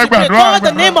Jésù ẹ Begin to pray. gbàdúrà. Call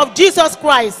the name of Jesus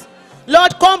Christ.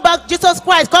 Lord, come back, Jesus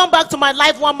Christ, come back to my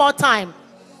life one more time.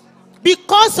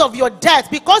 Because of your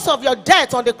death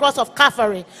on the cross of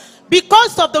Calvary,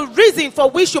 because of the reason for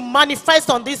which you manifest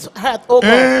on this earth, oh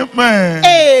God. Amen.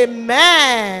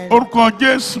 Amen. Orúkọ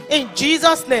Jésù. In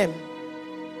Jesus' name,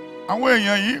 Àwọn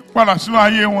èèyàn yìí padà sínú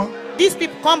ayé wọn. these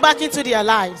people come back into their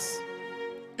lives.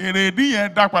 Èrèdí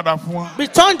yẹn dá padà fún wọn.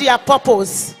 Return their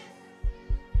purpose.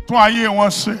 Tún ayé wọn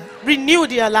ṣe. Renew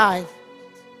their life.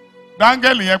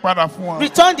 Dáńgẹ́lì yẹn padà fún wọn.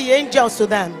 Return the angels to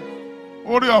them.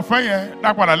 Orí ọ̀fẹ́ yẹn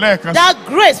dá padà lẹ́ẹ̀kan sí. That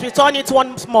grace, return it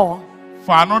once more.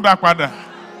 Fàánú dá padà.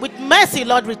 With mercy,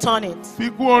 Lord, return it. Fi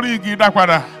kú orí igi dá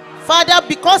padà. Father,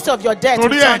 because of your death,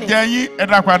 Torí return it. ẹ̀jẹ̀ yín ẹ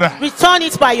dá padà. Return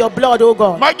it by your blood, oh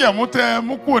God. Májẹ̀mú tẹ́ ẹ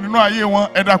mú kúrò nínú ayé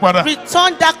wọn ẹ dá padà.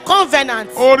 Return that covenant.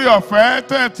 Orí ọ̀fẹ́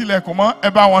tẹ́ ẹ tilẹ̀kùn mọ́ ẹ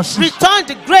bá wọn sí. Return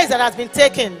the grace that has been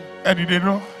taken. Ẹ dìde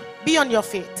dúró. Be on your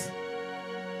feet.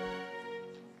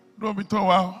 Dúró bí tó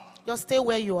wà o. Just stay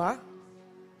where you are.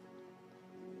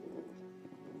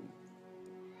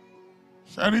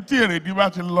 Ṣẹ́rí tí èrèdí bá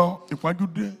ti lọ ìpọ́njú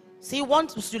dé. See,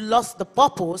 once you lost the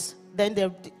purpose, then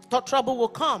the trouble will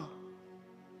come.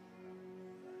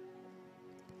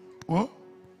 Wo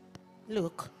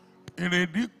Look,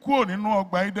 èrèdí kúrò nínú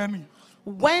ọgbà Édẹ́nì.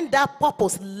 when that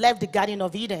purpose left the Garden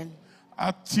of Eden,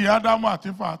 Àti Ádámù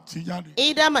àti Éfà ti jáde.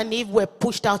 Adam and Eve were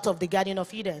pushed out of the Garden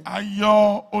of Eden. A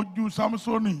yọ ojú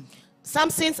Sámsónì.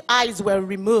 Samson's eyes were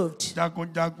removed.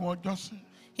 Jagunjagun ọjọ́ sí.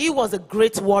 He was a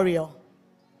great warrior.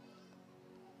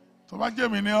 Tó bá jẹ́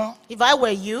mi ní ọ́. If I were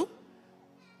you,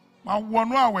 Màá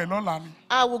wọnú àwẹ̀ lọ́la ni.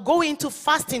 I will go into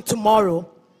fasting tomorrow.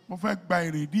 Mo fẹ́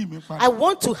gba èrèdí mi I padà.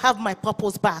 want to have my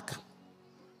purpose back.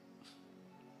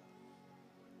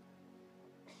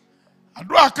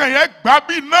 Àdúrà kan yẹn gbà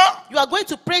bí iná. You are going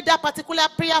to pray that particular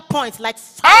prayer point like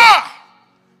fire.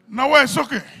 Nawọ́ ẹ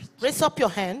sókè. Raise up your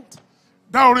hand.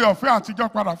 Dá orí ọ̀fẹ́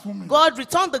àtijọ́ padà fún mi. God,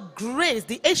 return the grace,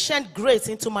 the ancient grace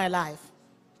into my life.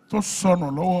 Tó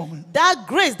sọnù lọ́wọ́ mi. That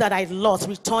grace that I lost,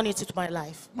 return it into my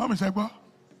life. Mọ́mí ṣe gbọ́.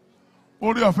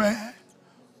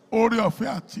 Orí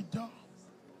ọ̀fẹ́ àtijọ́.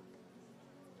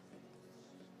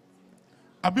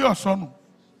 Àbí ọ̀sọ́nù.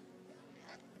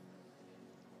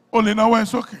 O lè náwó ẹ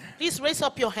sókè. Please raise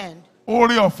up your hand.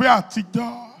 Orí ọ̀fẹ́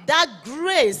àtijọ́. That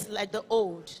grace like the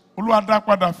old. Olúwa dá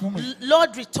padà fún mi.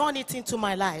 Lord, return it into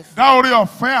my life. Dá orí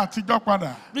ọ̀fẹ́ àtijọ́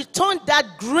padà. Return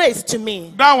that grace to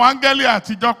me. Dá àwọn áńgẹ́lì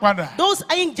àtijọ́ padà. Those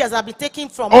angels have been taken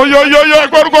from Oyoyoyo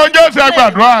gbórúkọ Jésù ẹ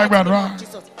gbàdúrà ẹ gbàdúrà.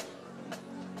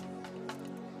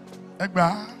 Ẹ gbà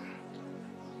á.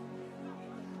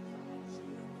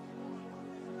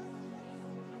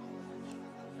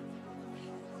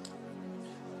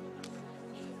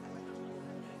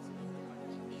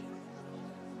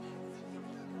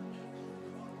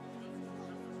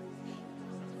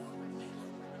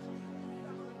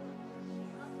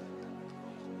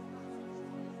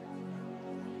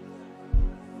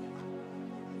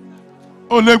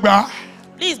 O lè gbà á.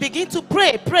 Please begin to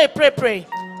pray, pray, pray, pray.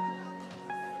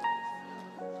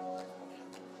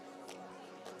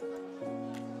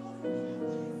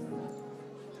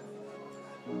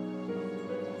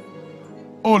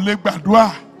 O lè gbàdúrà.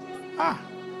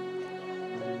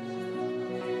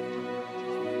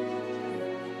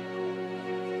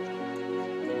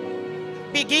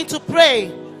 Begin to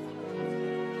pray.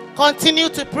 Continue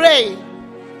to pray.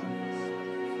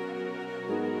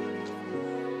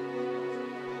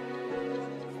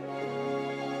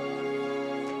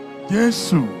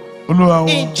 Jésù Olúwa wa.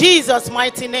 In Jesus'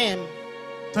 mighty name.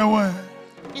 Tẹ́wọ́ ẹ.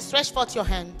 Please stretch forth your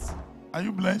hands. Are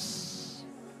you blessed?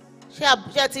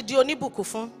 Ṣé ti di oníbùkún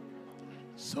fún?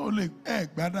 Ṣé o lè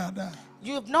gbà dáadáa?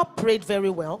 You have not prayed very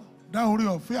well. Dá orí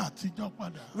ọ̀fẹ́ àtijọ́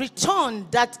padà. Return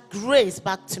that grace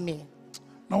back to me.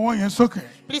 Nawọ́ yẹn sókè.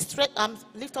 Please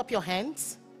lift up your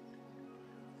hands.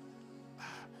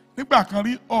 Nígbà kan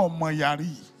rí ọmọ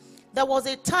yàrí. There was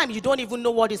a time you don't even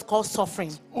know what is called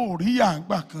suffering. O rí yà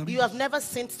nígbà kan rí. You have never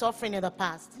seen suffering in the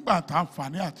past. Nígbà tá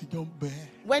àǹfààní àtijọ́ ń bẹ.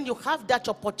 When you have that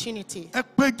opportunity, Ẹ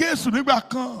pe Jésù nígbà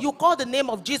kan. you call the name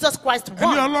of Jesus Christ Ẹni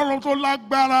one. Ọlọ́run tó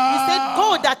lágbára. You say,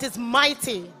 God that is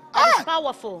mighty and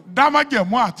powerful. Dá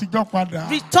májẹ̀mú àtijọ́ padà.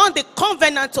 Return the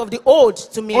covenant of the old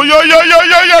to me.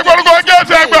 Oyoyoyoyo gbórúkọ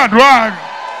Jésù ẹ gbàdúrà.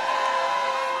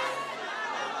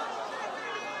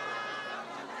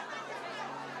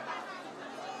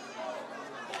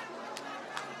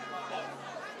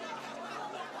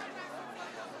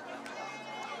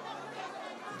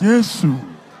 Jésù.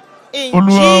 In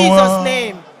Olúwa wa. Jesus'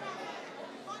 name.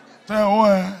 Tẹ́wọ́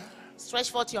ẹ. Stretch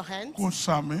forth your hands Kò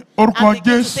sàmì. and Orúkọ begin to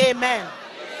Jésù. say amen.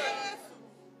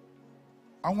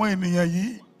 Àwọn ènìyàn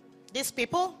yìí These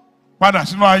people padà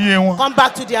sínú ayé wọn. come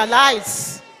back to their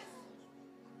lives.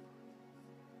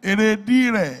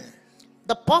 Èrèdí rẹ̀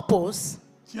The purpose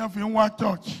tí wọ́n fi ń wá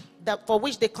church. for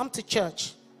which they come to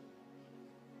church.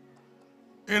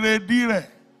 Èrèdí rẹ̀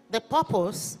The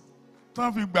purpose tí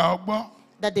wọ́n fi gbà ọ́ gbọ́.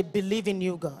 that they believe in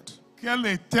you, God. Kí ẹ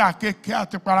lè tẹ àkékè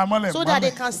àti paramọ́lẹ̀ So that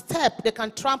they mọ́lẹ̀. can they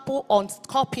can trample on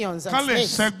scorpions Kán and lè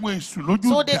snakes. ṣẹ́gun èṣù lójú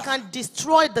So they ìjà. can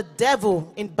destroy the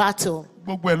devil in battle.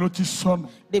 Gbogbo ẹ̀ ló ti sọnù.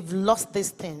 They've lost these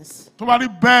things. Tó bá rí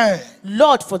bẹ́ẹ̀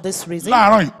Lord, for this reason,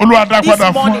 láàárọ̀ yìí Olúwa dá this padà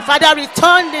fún morning, ọ. Father,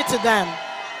 return it to them.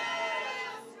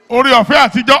 Orí ọ̀fẹ́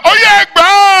àtijọ́. Ó yẹ gbà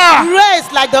á.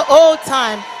 Grace like the old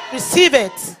time. Receive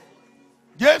it.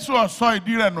 Jésù ọ̀sọ́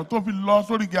ìdí rẹ̀ nù tó fi lọ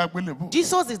sórí igi àgbélébùú.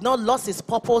 Jesus did not lose his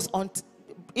purpose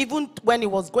even when he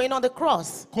was going on the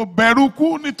cross. Kò bẹ̀rù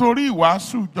kú nítorí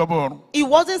ìwàásù ìjọba ọ̀run. He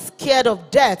wasn't scared of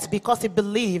death because he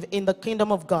believed in the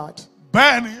kingdom of God.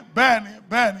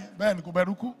 Bẹ́ẹ̀ni kò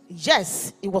bẹ̀rù kú.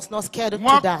 Yes, he was not scared to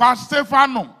Wọ́n die. pa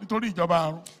Stefanu nítorí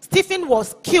ìjọba ọ̀run. Stephen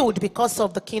was killed because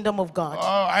of the kingdom of God.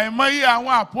 Àìmọye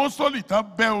àwọn àpọ́sítélì tán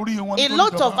bẹ́ orí wọn A nítorí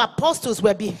lot ìjọba of ọ̀run. apostles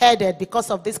were beheaded because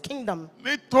of this kingdom.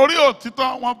 Nítorí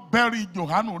òtítọ́ wọ́n bẹ́rí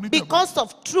Jòhánù oníjọba. Because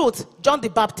of truth, John the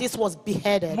Baptist was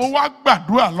beheaded. Mo wá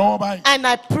gbàdúrà lọ́wọ́ báyìí. And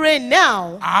I pray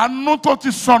now, Àánú tó ti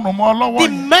sọnù mọ́ ọ lọ́wọ́ the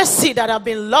yìí. mercy that have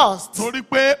been lost Torí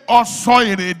pé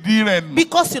ọ̀sọ́ èrèdí rẹ̀ nù.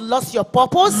 because you lost your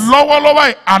purpose, Lọ́wọ́lọ́wọ́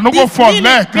yìí àánú kò this fọ̀ minute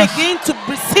lẹ́ẹ̀kan sí. begin to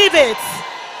receive it.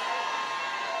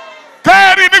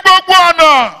 Kẹ́rì ní gbogbo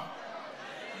ọ̀nà.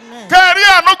 Kẹ́rì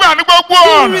àánú gbà ní gbogbo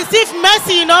You ọ̀nà. receive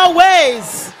mercy in all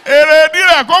ways. èrèdí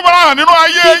rẹ̀ kó bára nínú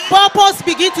ayé The yín. purpose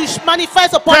begin to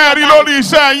manifest upon your Kẹ́rí life. lórí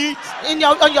iṣẹ́ yín.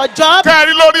 On your job,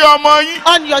 Kẹ́rí lórí ọmọ yín.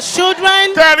 on your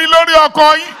children, Kẹ́rí lórí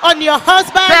ọkọ yín. on your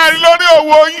husband, Kẹ́rí lórí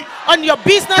owó yín. on your Kẹ́rí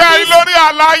businesses, lórí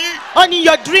àlá yín. on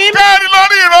your dream, Kẹ́rí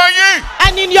lórí ìran yín.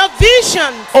 and in your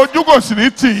vision. Ojú kò sì ní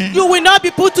tì yín. You will not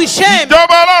be put to shame.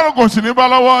 Ìjọba Ọlọ́run kò sì ní bá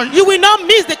lọ́wọ́ yín. You will not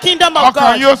miss the kingdom of Ọkàn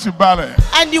God. yóò sì balẹ̀.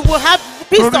 And you will have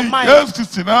peace of Torí mind. Jésù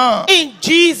Kristi náà. In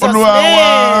Jesus' Olúwa name.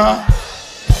 wa.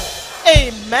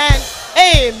 Amen.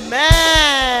 Amen.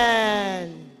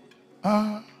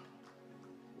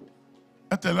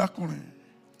 Ẹ tẹ̀lé ọkùnrin.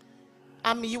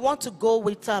 You want to go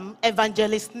with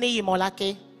Evangelist Niyi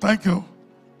Molake? Thank you.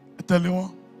 Ẹ tẹ̀lé wọn.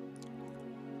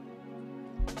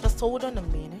 Just hold on a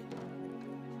minute.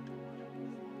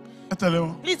 Ẹ tẹ̀lé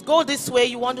wọn. Please go this way.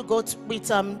 You want to go with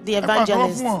the Ẹ pàtẹ́wọ́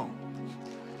evangelist. fún wọn.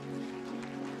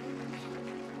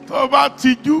 Tó o bá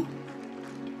tijú.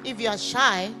 If you are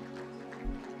shy,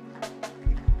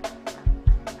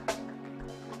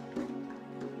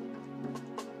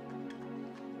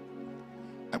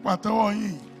 Ẹ pàtẹ́wọ́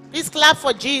yín. please clap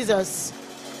for Jesus.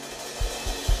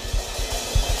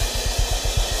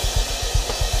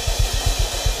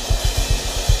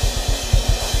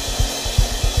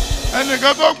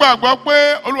 Ẹnìkan tó gbàgbọ́ pé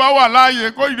Olúwa wà láàyè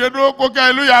kó ìdè dúró kó kí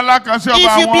hallelujah ńlá kan sí ọba If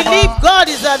you àwọn believe ọba. God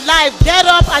is alive, get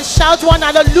up and shout one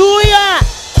hallelujah.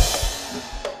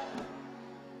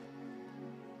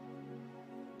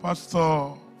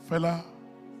 Pastor Fela.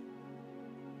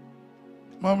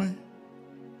 Mommy.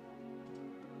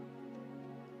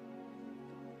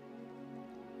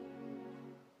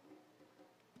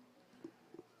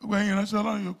 Gbogbo ẹ̀yin ìránṣẹ́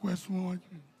Ọlọ́run yòókù ẹ súnmọ́ wájú.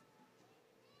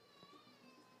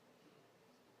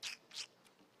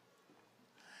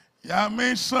 Ìyá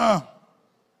mi sàn.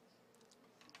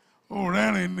 Ó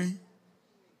rẹ́rìn ni.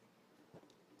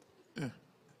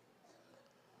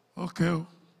 Okay o.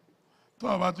 Tó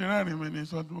o bá ti rẹ́rìn mi ní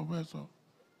sọ tí mo fẹ́ sọ.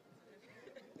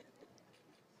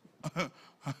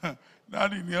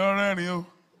 Daddy ni ọ rẹ́rìn o.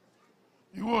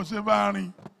 Ìwọ ò ṣe bá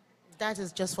rìn. That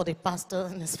is just for the pastor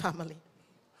and his family.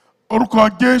 Orúkọ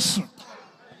Jésù.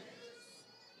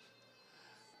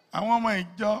 Àwọn ọmọ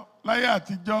ìjọ láyé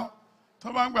àtijọ́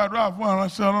tó bá ń gbàdúrà fún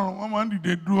ìránṣẹ́ Ọlọ́run wọ́n máa ń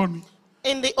dìde dúró ni.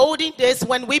 In the olden days,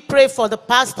 when we pray for the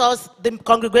pastors, the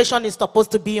congregation is supposed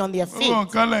to be on their Gbogbo feet.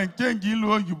 nǹkan lẹ̀ ń change ìlú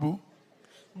òyìnbó.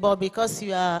 But because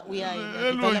we are in a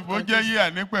Ìlú developed òyìnbó jẹ́ country,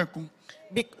 yí ànípẹ̀kun.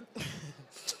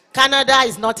 Canada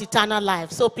is not eternal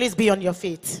life, so please be on your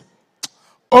feet.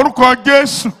 Orúkọ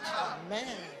Jésù. Amen.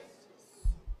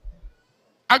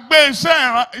 A gbé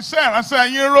iṣẹ́ ìránṣẹ́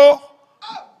yín ró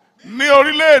ní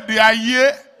orílẹ̀-èdè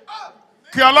ayé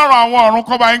kí Ọlọ́run àwọn ọ̀run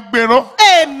kó bá yín gbèrò.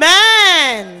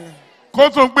 Amen. Kó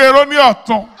tún gbèrò ní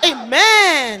ọ̀tún.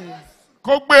 Amen.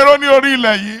 Kó gbèrò ní orí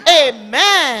ilẹ̀ yìí.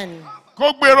 Amen.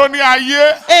 Kó gbèrò ní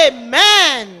ayé.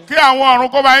 Amen. Kí àwọn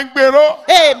ọ̀run kó bá yín gbèrò.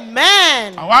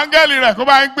 Amen. Àwọn áńgẹ́lì rẹ̀ kó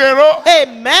bá yín gbèrò.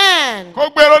 Amen. Kó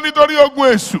gbèrò nítorí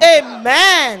ogun èṣù.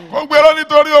 Amen. Kó gbèrò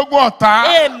nítorí ogun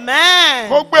ọ̀tá. Amen.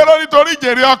 Kó gbèrò nítorí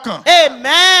ìjèrè ọkàn.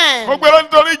 Amen. Kó gbèrò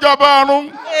nítorí ìjọba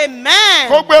ọ̀run. Amen.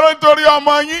 Kó gbèrò nítorí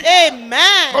ọmọ yín.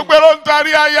 Amen. Kó gbèrò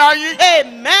nítorí aya yín.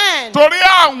 Amen. Torí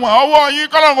àwọn ọwọ́ yín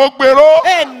kọ́lọ́run kó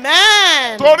gbèrò.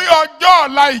 Amen. Torí ọjọ́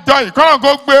ọ̀la ìjọ yìí kọ́lọ́run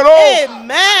kó gbèrò.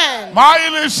 Amen.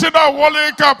 Máyìlì sínú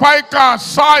wọlé kàpáìkà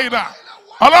ṣáìdà.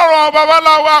 Ọlọ́run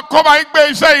babaláwa kó bá yín gbé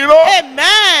iṣẹ́ yìí ró.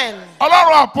 Amen.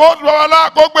 Ọlọ́run àpòtù babaláwa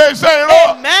kó gbé iṣẹ́ yìí ró.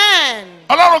 Amen.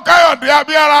 Ọlọ́run Káyọ̀dé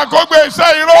Abíára kó gbé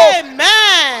iṣẹ́ yìí ró.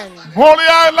 Amen. Borí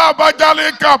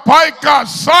alábàjálẹ̀ kàpáìkà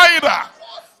ṣáìdà.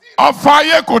 Ọfà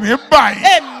ayé kò ní bà yín.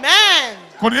 Amen.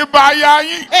 Kò ní bá aya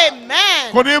yín.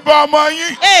 Amen. Kò ní bá ọmọ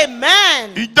yín.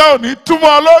 Amen. Ìjà ò ní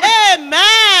túmọ̀ lórí.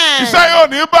 Amen. Iṣẹ́ yóò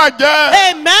ní bàjẹ́.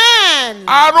 Amen.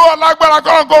 Arú ọlágbára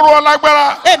kọ́nà kó rú ọlágbára.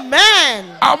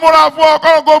 Amen. Amúra fún ọ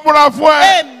kọ́nà kó múra fún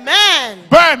ẹ. Amen.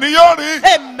 Bẹ́ẹ̀ ni yóò rí.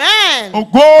 Amen.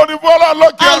 Ògo ni fún Ọlọ́run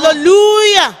lókè ọ̀run.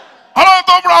 Hallelujah. Ọlọ́run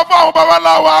tó múra fún àwọn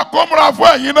babaláwa kó múra fún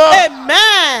ẹ̀yin náà.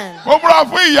 Amen. Kó múra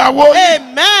fún ìyàwó yín.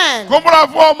 Amen. Kó múra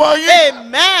fún ọmọ yín.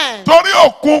 Amen. Torí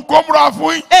òkun kó múra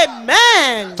fún yín.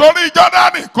 Amen. Torí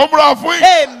Jọ́dánì kó múra fún yín.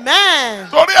 Amen.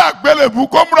 Torí àgbélébù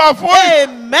kó múra fún yín.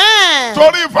 Amen.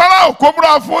 Torí Fáráò kó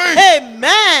múra fún yín.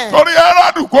 Amen. Torí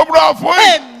Hẹ́rọ́dù kó múra fún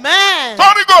yín. Amen.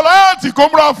 Torí Gòláyátì kó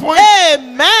múra fún yín.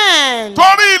 Amen.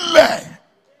 Torí ilẹ̀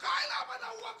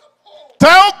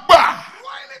tẹ́ ó gbà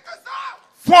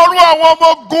fún Olúwa àwọn ọmọ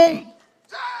ogun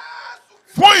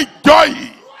fún ìjọ yìí.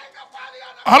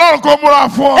 Ọlọ́run kó múra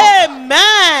fún ọ.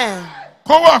 Amen.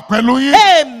 Kó wà pẹ̀lú yín.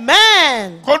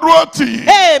 Amen. Kó dúró tì yín.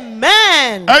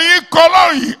 Amen. Ẹ̀yin kọ́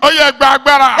Ọlọ́run yìí ó yẹ gba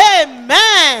agbára.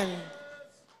 Amen.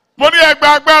 Mo ní ẹ gba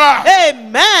agbára.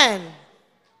 Amen.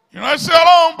 Ìránṣẹ́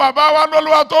Ọlọ́run bàbá wa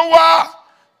lọ́lọ́wọ́ tó wá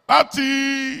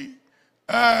láti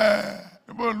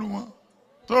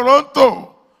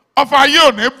Toronto. Ọfà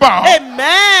yóò ní bà ọ́.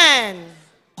 Amen.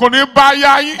 Kò ní bá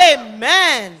aya yín.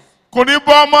 Amen. Kò ní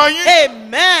bá ọmọ yín.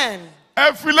 Amen.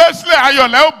 Ẹ fi lẹ́sílẹ̀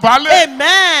ayọ̀lẹ́ ó balẹ̀.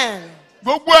 Amen.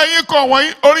 Gbogbo ẹ̀yin kan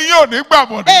wọ̀nyí orí yóò ní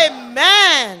gbàbọ̀dé.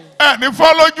 Amen. Ẹ ní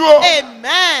fọ́ lójú o.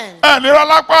 Amen. Ẹ ní rọ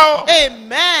lápá o.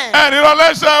 Amen. Ẹ ní rọ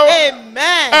lẹ́sẹ̀ o.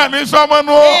 Amen. Ẹ ní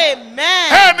sọmọnu o.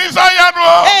 Amen. Ẹ ní sáyánu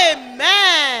o.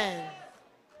 Amen.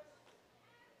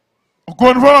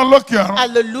 Ògo ni fọ́nrán lókè àrùn.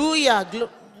 Hallelujah.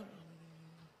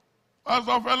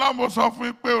 Pásítọ̀ Fẹlá mo sọ fún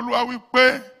yín pé Olúwa wí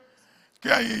pé kí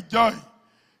ẹ̀yin ìjọ yìí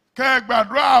kẹ́ ẹ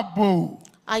gbàdúrà ààbò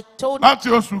I told láti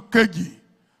oṣù kejì,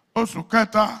 oṣù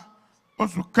kẹta,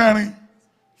 oṣù kẹrin,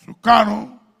 oṣù karùn-ún,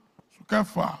 oṣù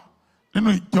kẹfà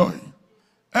nínú ìjọ yìí.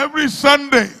 Every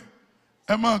Sunday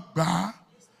ẹ máa gbà á,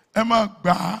 ẹ máa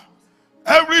gbà á.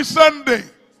 Every Sunday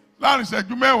láàrin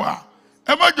ìṣẹ́jú mẹ́wàá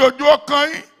ẹ má jòjú ọkàn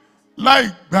yín láì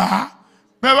gbà á.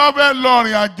 Bẹ́ẹ̀ bá fẹ́ lọ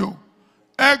rìn àjò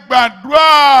ẹ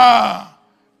gbàdúrà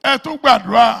ẹ tún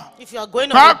gbàdúrà. if you are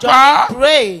going on a journey,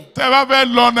 pray. Tẹ́ bá fẹ́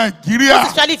lọ Nàìjíríà.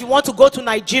 Especially if you want to go to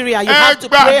Nigeria, you have to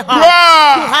pray hard.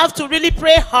 gbàdúrà. You have to really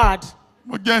pray hard.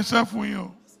 Mo jẹ́ iṣẹ́ fún yín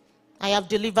o. I have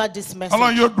delivered this message.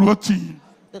 Ọlọ́run yóò dúró tì yín.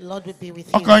 The Lord will be with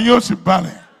you. Ọkàn yóò sì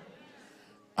balẹ̀.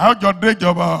 A ó jọ dé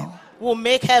ìjọba ọ̀run. We'll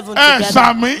make heaven Ẹ together.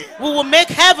 sàmí. We will make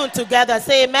heaven together.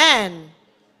 Say amen.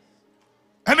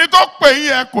 Ẹni tó pè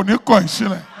yín ẹ kò ní kọ̀ yín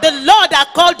sílẹ̀. The Lord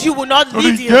that called you will not Torí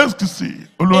leave you. Jésù Kristi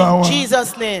Olúwa In wa.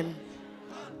 Jesus' name.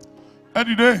 Ẹ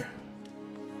dìde.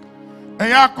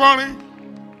 Ẹ̀yin akọrin.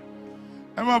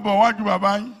 Ẹ máa bọ̀ wájú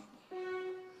bàbá yín.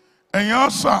 Ẹ̀yin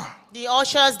ọ̀sà. The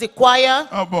ushers, the choir,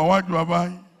 Ẹ máa bọ̀ wájú bàbá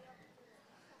yín.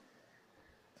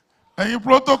 Ẹ̀yin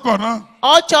protocol náà.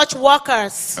 all church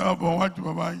workers, Ẹ máa bọ̀ wájú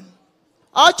bàbá yín.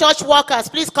 all church workers,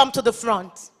 please come to the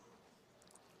front.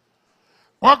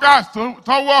 Workers tó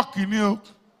wọ́ọ̀kì ni o.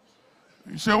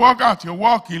 Ìṣe workers tí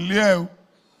wọ́ọ̀kì ilé ẹ o.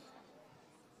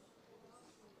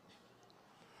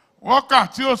 Worker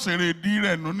tí ò ṣèrè di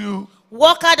rẹ̀ nù ni o.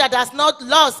 Worker that has not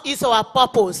lost his or her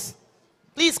purpose,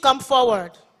 please come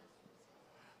forward.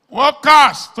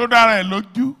 Workers tó dára ẹ̀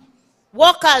lójú.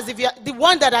 Workers, if you are the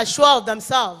one that are sure of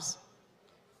themselves.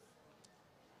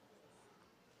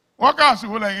 Workers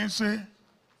wo lẹ́yìn ṣe?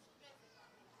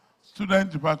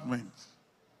 Student department.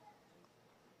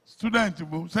 Student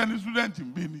bo sẹ́ni student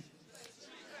ń bí ni.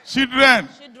 Children.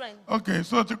 Children. Okay,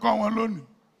 so ti kọ́ wọn lónìí.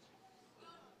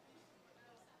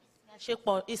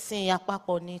 Àṣepọ̀ ìsìn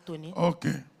àpapọ̀ ní tòní.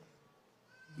 Okay.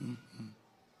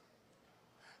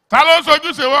 Ta ló sojú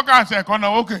ṣe workers ẹ̀kọ́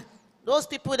náà? Okay. Those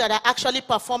people that are actually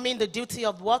performing the duty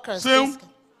of workers. Ṣeun. please-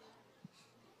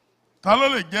 Ta ló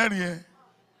lè jẹ́rìí ẹ?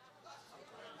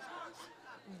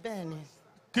 Bẹ́ẹ̀ni.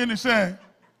 Kí ni sẹ́ ẹ?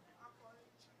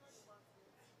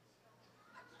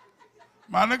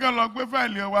 Màá ní ká lọ gbé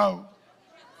fáìlì ẹ wá o.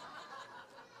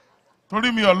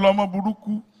 Torí mi ò lọ́mọ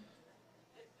burúkú.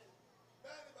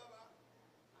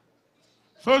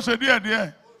 So ṣe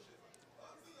díẹ̀díẹ̀.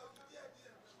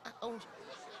 Oh,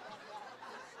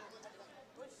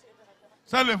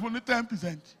 Sẹ́lẹ̀ fún ní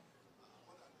 10%.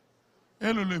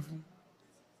 Èló lè fún?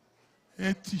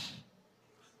 80.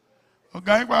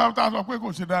 Ọ̀gá yín pàápàá sọ pé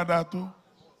kò ṣe dáadáa tó.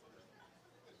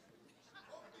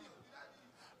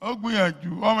 Ó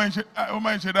gbìyànjú, ọmọ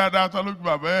ìṣe dáadáa tó lójú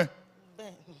bàbá ẹ̀.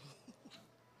 bẹ́ẹ̀ni.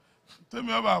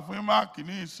 Tẹ́mi ọba fún yín máàkì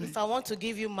ní ìsìn. If I want to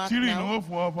give you mark Tírì ni now, ó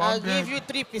fún ọ fún I'll ọdẹ. give you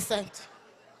 3%.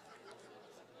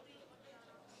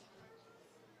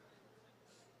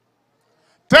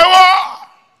 Tẹ́wọ́!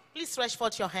 Please stretch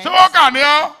forth your hands. Ṣé worker ni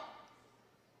ọ́?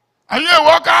 Are you a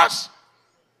workers?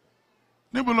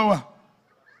 Níbo ló wà?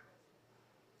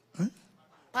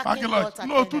 Parking lot.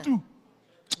 No, attendant. tútù.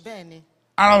 Bẹ́ẹ̀ni.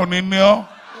 Ara ò ní ní ọ́.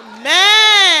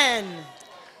 Amen.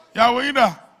 Ìyàwó yín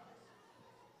dà.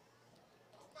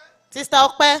 Sister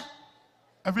Okpe,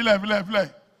 Ẹ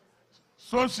filẹ̀.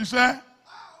 So ń ṣiṣẹ́.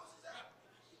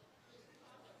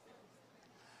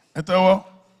 Ẹ tẹ́wọ́.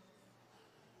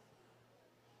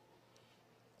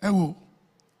 Ẹ wò.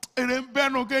 Èrè ń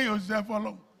bẹ́nu kéèyàn ṣiṣẹ́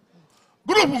fọlọ́.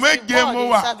 Gúrùpù méje God mo in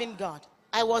wà. serving God.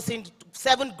 I was in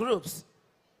 7 groups.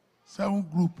 7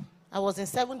 group I was in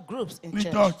 7 groups in ní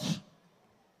church. church.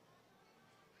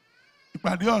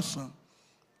 Ìpàdé ọ̀sán,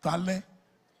 talẹ́,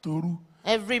 tòru.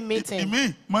 Every meeting,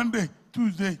 Ìmí Monday,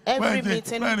 Tuesday, every Wednesday,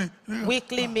 meeting, Friday.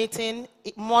 weekly meeting,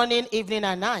 morning, evening,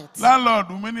 and night. Landlord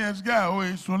mi ní ẹsẹ̀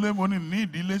àwọn èsùnlé mo ní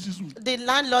ìdílé sísùn. The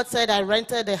landlord said I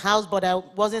rented the house, but I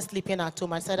wasn't sleeping at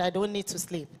home. I said I don't need to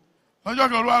sleep. Lọ́jọ́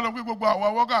kan olúwa lọ pé gbogbo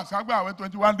àwọn workers àgbà àwẹ̀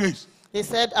 21 days. They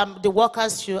said the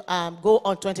workers should go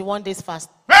on 21 days fast.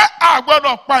 Pé a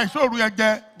gbọ́dọ̀ pa ìṣòro yẹn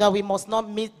jẹ. That we must not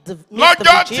miss the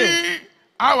Lọ́jọ́ vigil. tí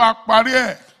a wà parí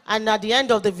ẹ̀. And at the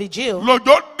end of the vigil,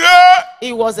 lòjò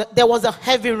dé. there was a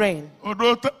heavy rain.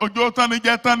 Òjò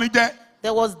tanijẹ́.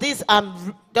 There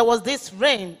was this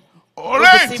rain.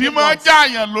 Rain tí máa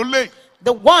jáàyàn lólè.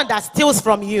 The one that steals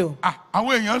from you.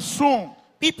 Àwọn èèyàn sùn.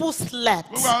 People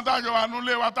slept. Gbogbo àwọn tájọ wà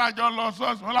nílé wa tájọ lọ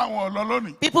ṣọ́ọ̀ṣì wọn làwọn ò lọ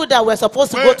lónìí. People that were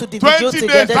supposed to go to the vigil 20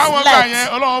 together days táwọn gbà yẹn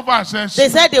slept. Ọlọ́run fàṣẹ sí. They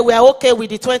said they were okay with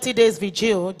the 20 days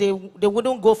vigil. They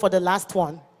wouldn't go for the last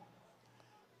one.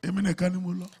 Èmi nìkan ni mo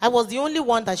lọ. I was the only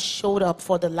one that showed up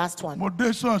for the last one. Mo dé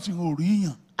ṣọ́ọ̀ṣì ò rí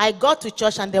yàn. I got to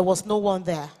church and there was no one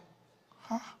there.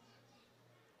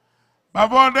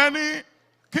 Bàbá ọdẹ ní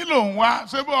kí ló ń wá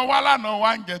ṣé bí ọwá lánàá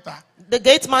wá ń jẹta. The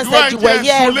gate man said you were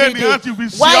here every day.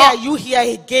 Why are you here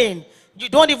again? You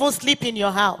don't even sleep in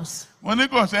your house. Mo ní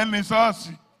kò sẹ́ni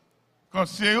ṣọ́ọ̀ṣì kò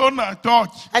sí ọ̀nà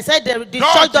church. I said the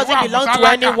church doesn't belong to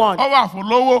anyone. Ó wà fún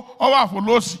lówó, ó wà fún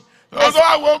lóṣì.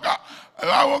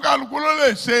 Àwọn kálukú ló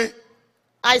lè ṣe.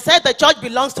 I said the church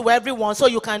belongs to everyone, so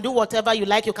you can do whatever you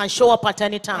like. You can show up at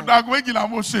any time. Dago méjìlá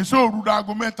mo ṣe sóòrù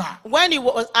dago mẹ́ta. When it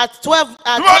was at 12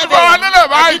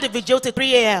 I did the vigil till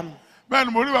 3 a.m.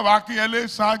 Bẹ́ẹ̀ni mo rí bàbá Akínyẹlé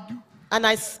ṣáájú. And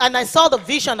I saw the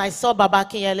vision. I saw Baba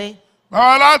Akinyele.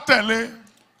 Bàbá Látẹ̀lé.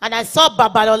 And I saw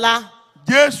Babalola.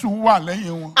 Jésù wà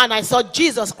lẹ́yìn wọn. And I saw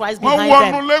Jesus Christ Wọ́n behind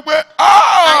wọnú them. lé pé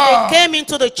And they came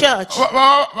into the church.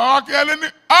 Bàbá Akínyẹlé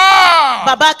ní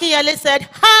Baba Akinyele said,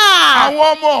 "Ha!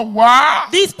 àwọn ọmọ wá.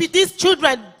 These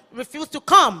children refused to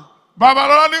come."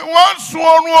 Babalọlá ní wọ́n ń sun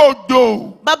oorun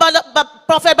òjò.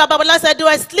 Prophet Babalola said they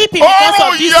were sleeping because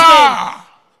of this rain.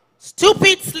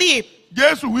 Stupid sleep.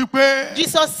 Jésù wípé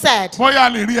Jesus said, bóyá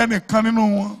lè rí ẹnìkan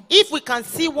nínú wọn. if we can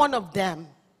see one of them.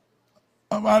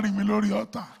 Wọ́n bá rí mi lórí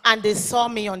ọ̀tà. And they saw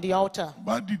me on the altar.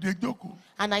 Bá dìde jókòó.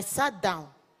 And I sat down.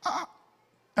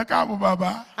 Ẹ káàbọ̀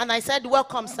bàbá. And I said,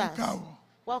 welcome, sirs. Káàbọ̀.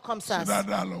 Welcome, Ṣé sirs.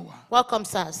 dáadáa lọ wà. Welcome,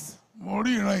 sirs. Mo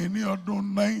rí ìran yìí ní ọdún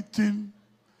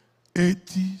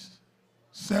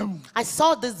 1987. I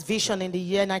saw this vision in the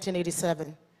year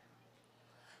 1987.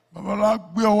 Babalọlá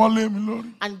gbé ọwọ́ lé mi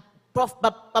lórí. And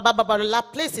Baba Babalola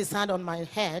placed his hand on my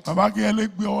head. Bàbá Akínyẹlé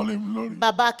gbé ọwọ́ lé mi lórí.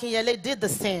 Baba Akinyele did the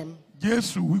same.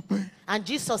 Jésù wípé. And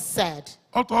Jesus said,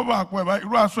 Ọ̀tọ̀ bá àpò ẹ̀bá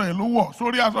irú aṣọ yẹn ló wọ̀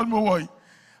sórí aṣọ tí mo wọ̀ yìí.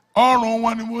 Ọrùn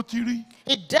wọn ni mo ti rí.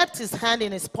 he dipped his hand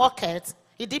in his pocket.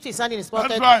 He dipped his hand in his pocket.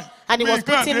 That's right. And he was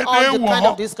putting on the kind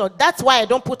of this cloth. That's why I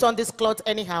don't put on this cloth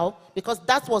anyhow. Because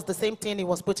that was the same thing he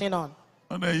was putting on.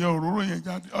 Ọ̀dẹ̀ yọ òróró yẹn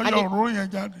jáde. Ọ̀yọ òróró yẹn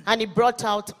jáde. And he brought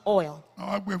out oil.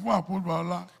 Àwọn agbè fún àpòlù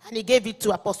Babalọlá. And he gave it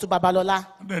to Apostle Babalola.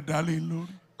 Ọ̀dẹ̀ dálé lórí.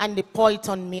 And they poured it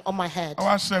on me, on my head.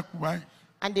 Àwa ṣẹ́kù báyìí.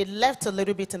 And they left a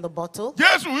little bit in the bottle.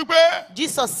 Jésù wípé.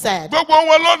 Jesus said, Gbogbo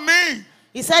wọn ló ní.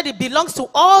 he said it belongs to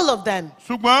all of them.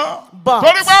 Ṣùgbọ́n. But-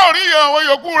 Torí pé ò rí àwọn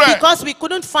yòókù rẹ̀. Because we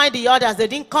couldn't find the others, they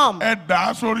didn't come. Ẹ dà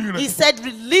á sórí He rẹ̀. said,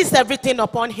 release everything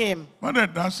upon him. Wọ́n dẹ̀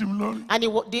dà á sí mi lórí. And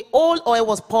the old oil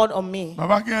was poured on me.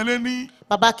 Bàbá Akínyẹlé ní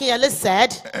Baba Akinyele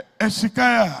said,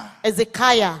 Hezekiah.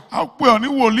 Hezekiah, A pè ọ́ ní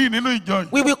wòlíì nínú ìjọ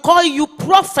yìí. we will call you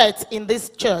prophet in this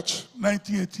church.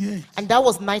 1988. And that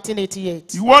was 1988.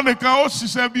 Ìwọ nìkan ó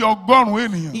ṣiṣẹ́ bí 100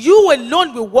 ènìyàn. You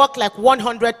alone will work like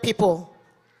 100 people.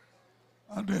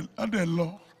 Adé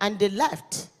lọ. And they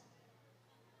left.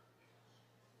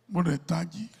 Mo dẹ̀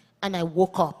tají. And I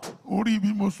woke up. Orí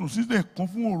ibi mo sùn sílẹ̀ kún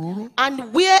fún òróró.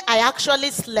 And where I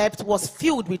actually slept was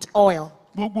filled with oil.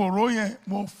 Gbogbo òróró yẹn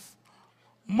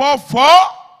mo fọ́.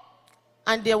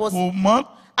 And there was Kò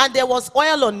mọ́.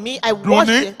 oil on me. I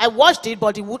washed it,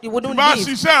 but it wouldn't Bá leave.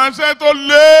 ṣiṣẹ́ ìránṣẹ́ tó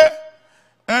lé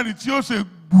ẹni tí ó ṣe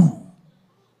gbù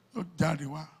yóò jáde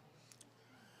wá.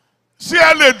 Ṣé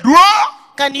ẹ lè dúró?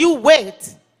 Can you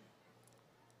wait?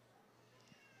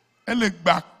 Ẹ lè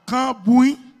gbà kán bú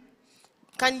yín.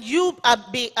 Can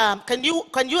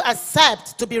you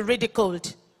accept to be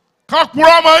ridiculed? Kán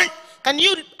purọ́ mọ́ yín. Can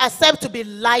you accept to be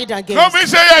lied Kán against? fi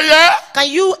ṣe yẹ̀yẹ́. Can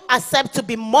you accept to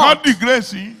be Kán mocked,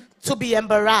 dìgírẹ́sì yín. to be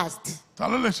embarrassed? Ta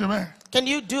ló lè ṣe bẹ́ẹ̀? Can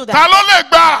you do Ta that? ló lè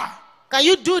gbà? Can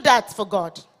you do that for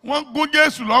God? Wọ́n gún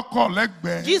Jésù lọ́kọ̀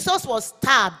lẹ́gbẹ̀ẹ́. Jesus was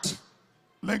stabbed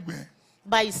Lẹ́gbẹ̀ẹ́.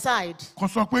 by his side. Kò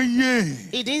sọ pé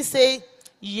yéè. He didn't say,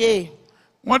 yea.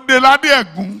 Wọ́n dé ládé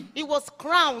ẹ̀gún. He was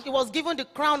crowned. He was given the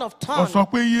crown of Kò thorn.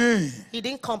 sọ pé yéè. He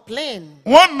didn't complain.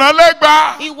 Wọ́n nà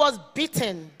lẹ́gbàá. He was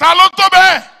beaten. Ta ló tó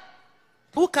bẹ́ẹ̀?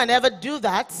 Who can ever do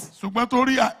that? Ṣùgbọ́n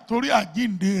torí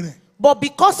àjíǹde rẹ̀, But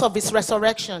because of his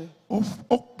resurrection,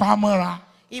 ó pa mọ́ra.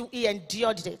 he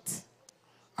endured it.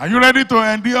 Are you ready to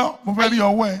endure? Mo fẹ́ rí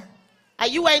ọwọ́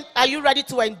ẹ. Are you ready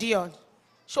to endure?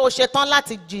 Ṣé o ṣetán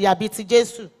láti jìyà bíi ti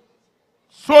Jésù?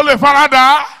 Ṣó lè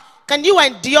faradà? Can you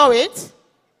endure it?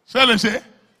 Ṣé lè ṣe?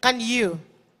 Can you?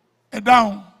 Ẹ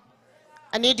dáhùn.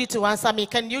 I need you to answer me.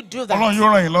 Can you do Ọlọ́run that?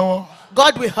 yóò ràn yín lọ́wọ́.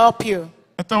 God will help you.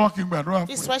 Ẹ tẹ́wọ́ kí n gbàdúrà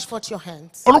Please fún yín. stretch forth your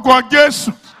hands. Orúkọ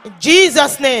Jésù. In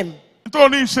Jesus' name.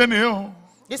 Nítorí ìṣe ni o.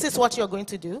 This is what you're going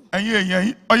to do. Ẹ̀yin èèyàn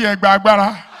yìí, ó yẹ gba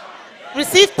agbára.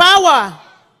 Receive power.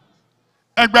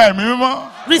 Ẹ gba ẹ̀mí mímọ́.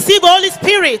 Receive Holy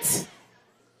Spirit.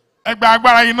 Ẹ gba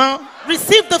agbára iná.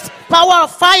 Receive the power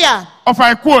of fire.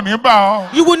 Ọfà ikú ò ní bá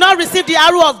ọ. You will not receive the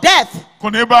arrow of death.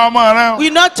 Kò ní bá ọmọ rẹ o.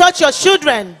 Will not touch your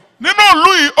children. Nínú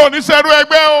ìlú yìí, oníṣẹ́rú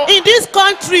ẹgbẹ́ o. In this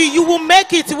country, you will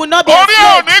make it. You will not be Orí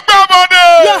ò enslaved. ní gbà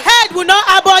bọ́dé. Your head will not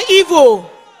harbor evil.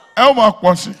 Ẹ ó máa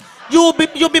pọ̀ sí. You'll be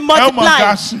Ẹ ó máa ga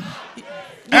multiplied. sí.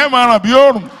 Ẹ máa ràn bí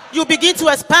òòrùn. You begin to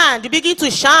expand. You begin to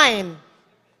shine.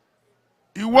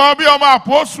 Ìwọ bí ọmọ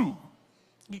àpọ́sù.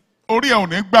 Orí ẹ ò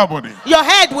ní gbà bọ́dé. Your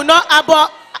head will not harbor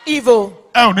evil.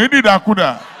 Ẹ ò ní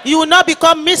dìdàkudà. You will not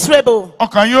become miserable.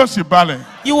 Ọkàn yóò sì balẹ̀.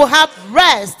 You will have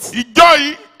rest. Ìjọ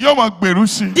yìí yóò máa gbèrú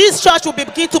sí i. This church will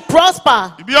begin to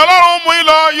prosper. Ibi Ọlọ́run mú yín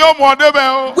lọ yóò mú ọ débẹ̀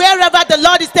o. Wherever the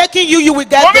Lord is taking you, you will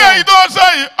get Orí èyí there. tó ṣe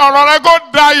yìí, ọ̀rọ̀ rẹ kó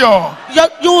dayọ̀.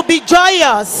 You will be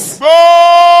joyous.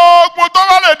 Gbogbo tó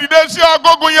bá lè dìde sí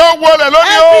ọgógun yẹn ó wọlé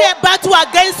lónìí o. Every battle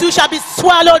against you shall be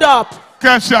swallowed up.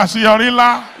 Kẹ̀sì àṣeyọrí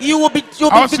ńlá. You'll be I'll see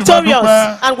my victorious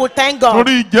dúpẹ́. and will thank God.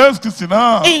 Torí Jésù Kristi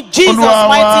náà. In Jesus' Olúwa wa.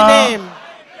 mighty name.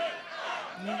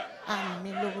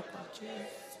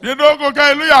 Dídógó ká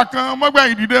hallelujah kan, mọ́gbà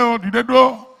ìdìde o, dìde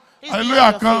dúró. Please be on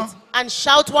Hallelujah your kan. feet and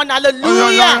shout one Oyo, yo,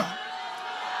 yo. hallelujah.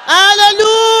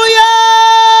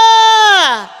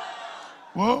 Hallelujah.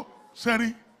 Wo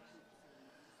sẹ́rí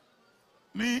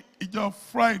ní ìjọ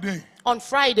Friday On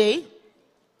Friday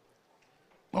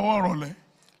lọ́wọ́ rọ̀lẹ́.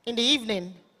 in the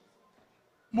evening,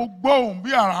 Mo gbọ́ ohùn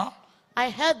bí àrá. I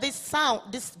heard this sound,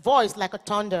 this voice like a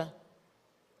thunder.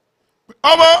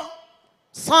 Ọmọ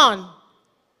Son,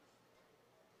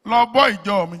 lọ bọ́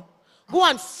ìjọ mi. go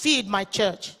and feed my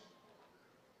church.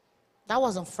 That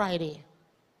was on Friday.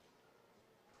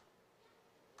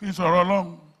 Kí n sọ̀rọ̀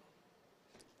Ọlọ́run.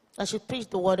 I should preach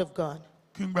the word of God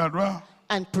Kí n gbàdúrà.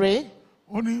 and pray.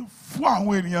 Ó ní fún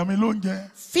àwọn ènìyàn mi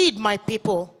lóúnjẹ. Feed my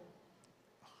people.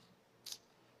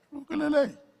 Kí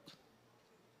lélẹ́yìí?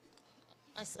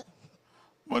 I said,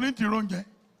 Mo ní ti róúnjẹ.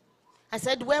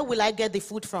 where will I get the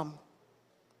food from?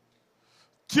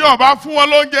 Tí o bá fún wọn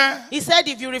lóúnjẹ. He said,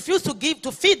 if you refuse to give,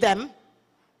 to feed them,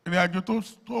 Ìrìn àjò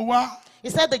tó wá he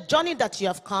said, the journey that you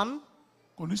have come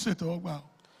kò ní ṣètò ọgbà.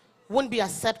 won't be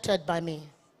accepted by me.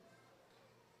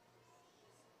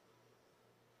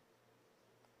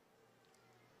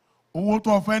 Owó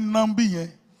tó o fẹ́ ná ń bí yẹn.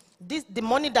 The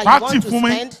money that you Party want to fún mi.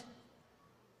 spend,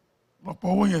 Lọ́pọ̀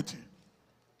owó yẹn tì.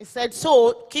 he said,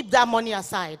 so keep that money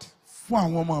aside. Fún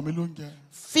àwọn ọmọ mi lóúnjẹ.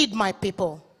 Feed my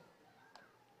people.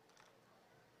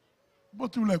 Bó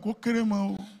ti wulẹ̀ kó kéré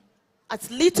mọ́ o. As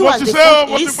little Mo as ti the ṣe o,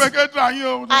 mo food ti is, pẹ́ kẹ́tà yín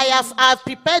o. I have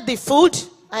prepared the food.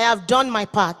 I have done my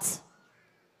part.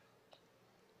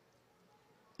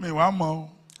 Mi wá mọ̀ o.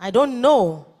 I don't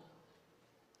know.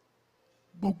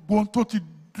 Gbogbo ohun tó ti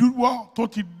dúró, tó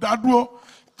ti dá dúró,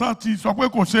 tán ti sọ pé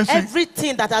kò ṣeé ṣe.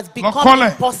 Everything that has become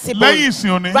Lọ́kọ́lẹ̀, impossible, lẹ́yìn ìsìn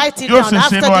òní, write it yóò down. ṣe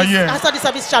ṣe inú ayé ẹ̀. After this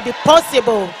service shall be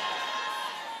possible.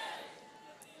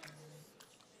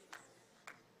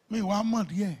 Mi wá mọ̀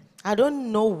díẹ̀. I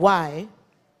don't know why.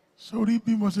 Sórí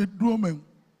bí mo ṣe dúró mẹ́rin.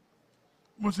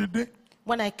 Mo ṣe dé.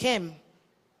 When I came,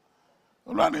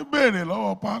 Olúwa béèrè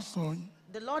lọ́wọ́ pásítọ̀ yín.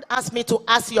 the Lord asked me to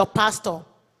ask your pastor,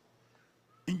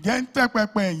 Ǹjẹ́ ń tẹ́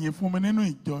pẹpẹ ẹ̀yìn fún mi nínú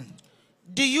ìjọ yìí?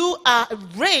 do you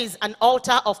raise an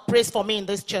altar of praise for me in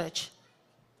this church?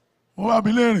 Mo wá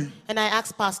bi léèrè. And I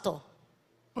asked pastor,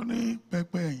 Ó ní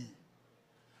pẹpẹ ẹ̀yìn.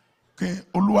 Kí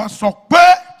Olúwa sọ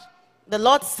pé the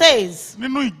Lord says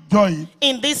nínú ìjọ yìí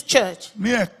in this church, ní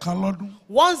ẹ̀ẹ̀kan lọ́dún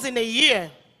once in a year,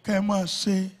 kẹ́ ẹ máa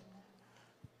ṣe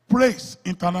praise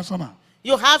international.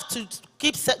 you have to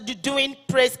keep doing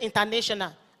Praise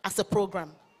International as a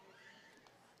program.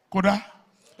 Kódà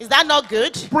Is that not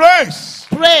good? praise.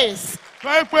 Praise.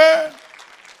 Fẹ́ pé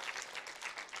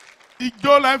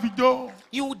ìjó lẹ́fi jó.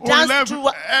 You dance through.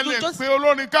 Ẹ You lè just, pe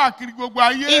olórin káàkiri gbogbo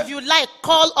ayé. if you like,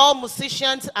 call all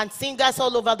musicians and singers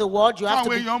all over the world. You have to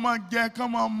Káwọn be, èèyàn máa jẹ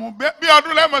kán máa mú. Bí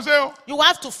ọdún lẹ́mọ̀ ṣe o. you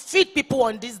have to feed people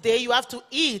on this day. You have to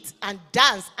eat and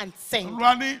dance and sing.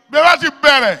 Olúwa ní bí wọ́n ti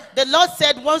bẹ̀rẹ̀. The Lord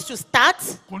said, once you start,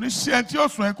 Kò ní ṣe ẹni tí yóò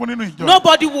sùn ẹkún nínú ìjọ.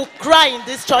 nobody will cry in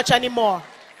this church anymore.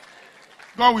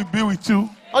 God will be with you.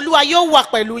 Olúwa yóò wà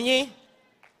pẹ̀lú yín.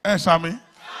 Ẹ sàmì.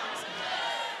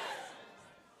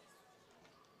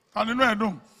 Ta nínú ẹ̀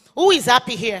dùn? Who is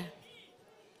happy here?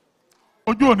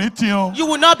 Ojú ò ní tì o. You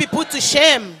will not be put to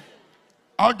shame.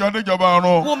 A ó jọ níjọba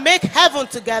ọ̀run. We'll make heaven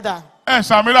together. Ẹ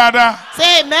sàmì dáadáa.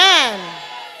 Say amen.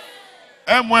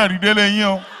 Ẹ mú ẹ̀rí délé yín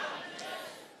o.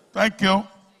 Thank you.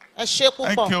 Ẹ ṣé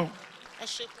púpọ̀. Thank you. Ẹ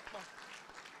ṣé púpọ̀.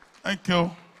 Thank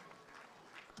you.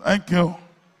 Thank you.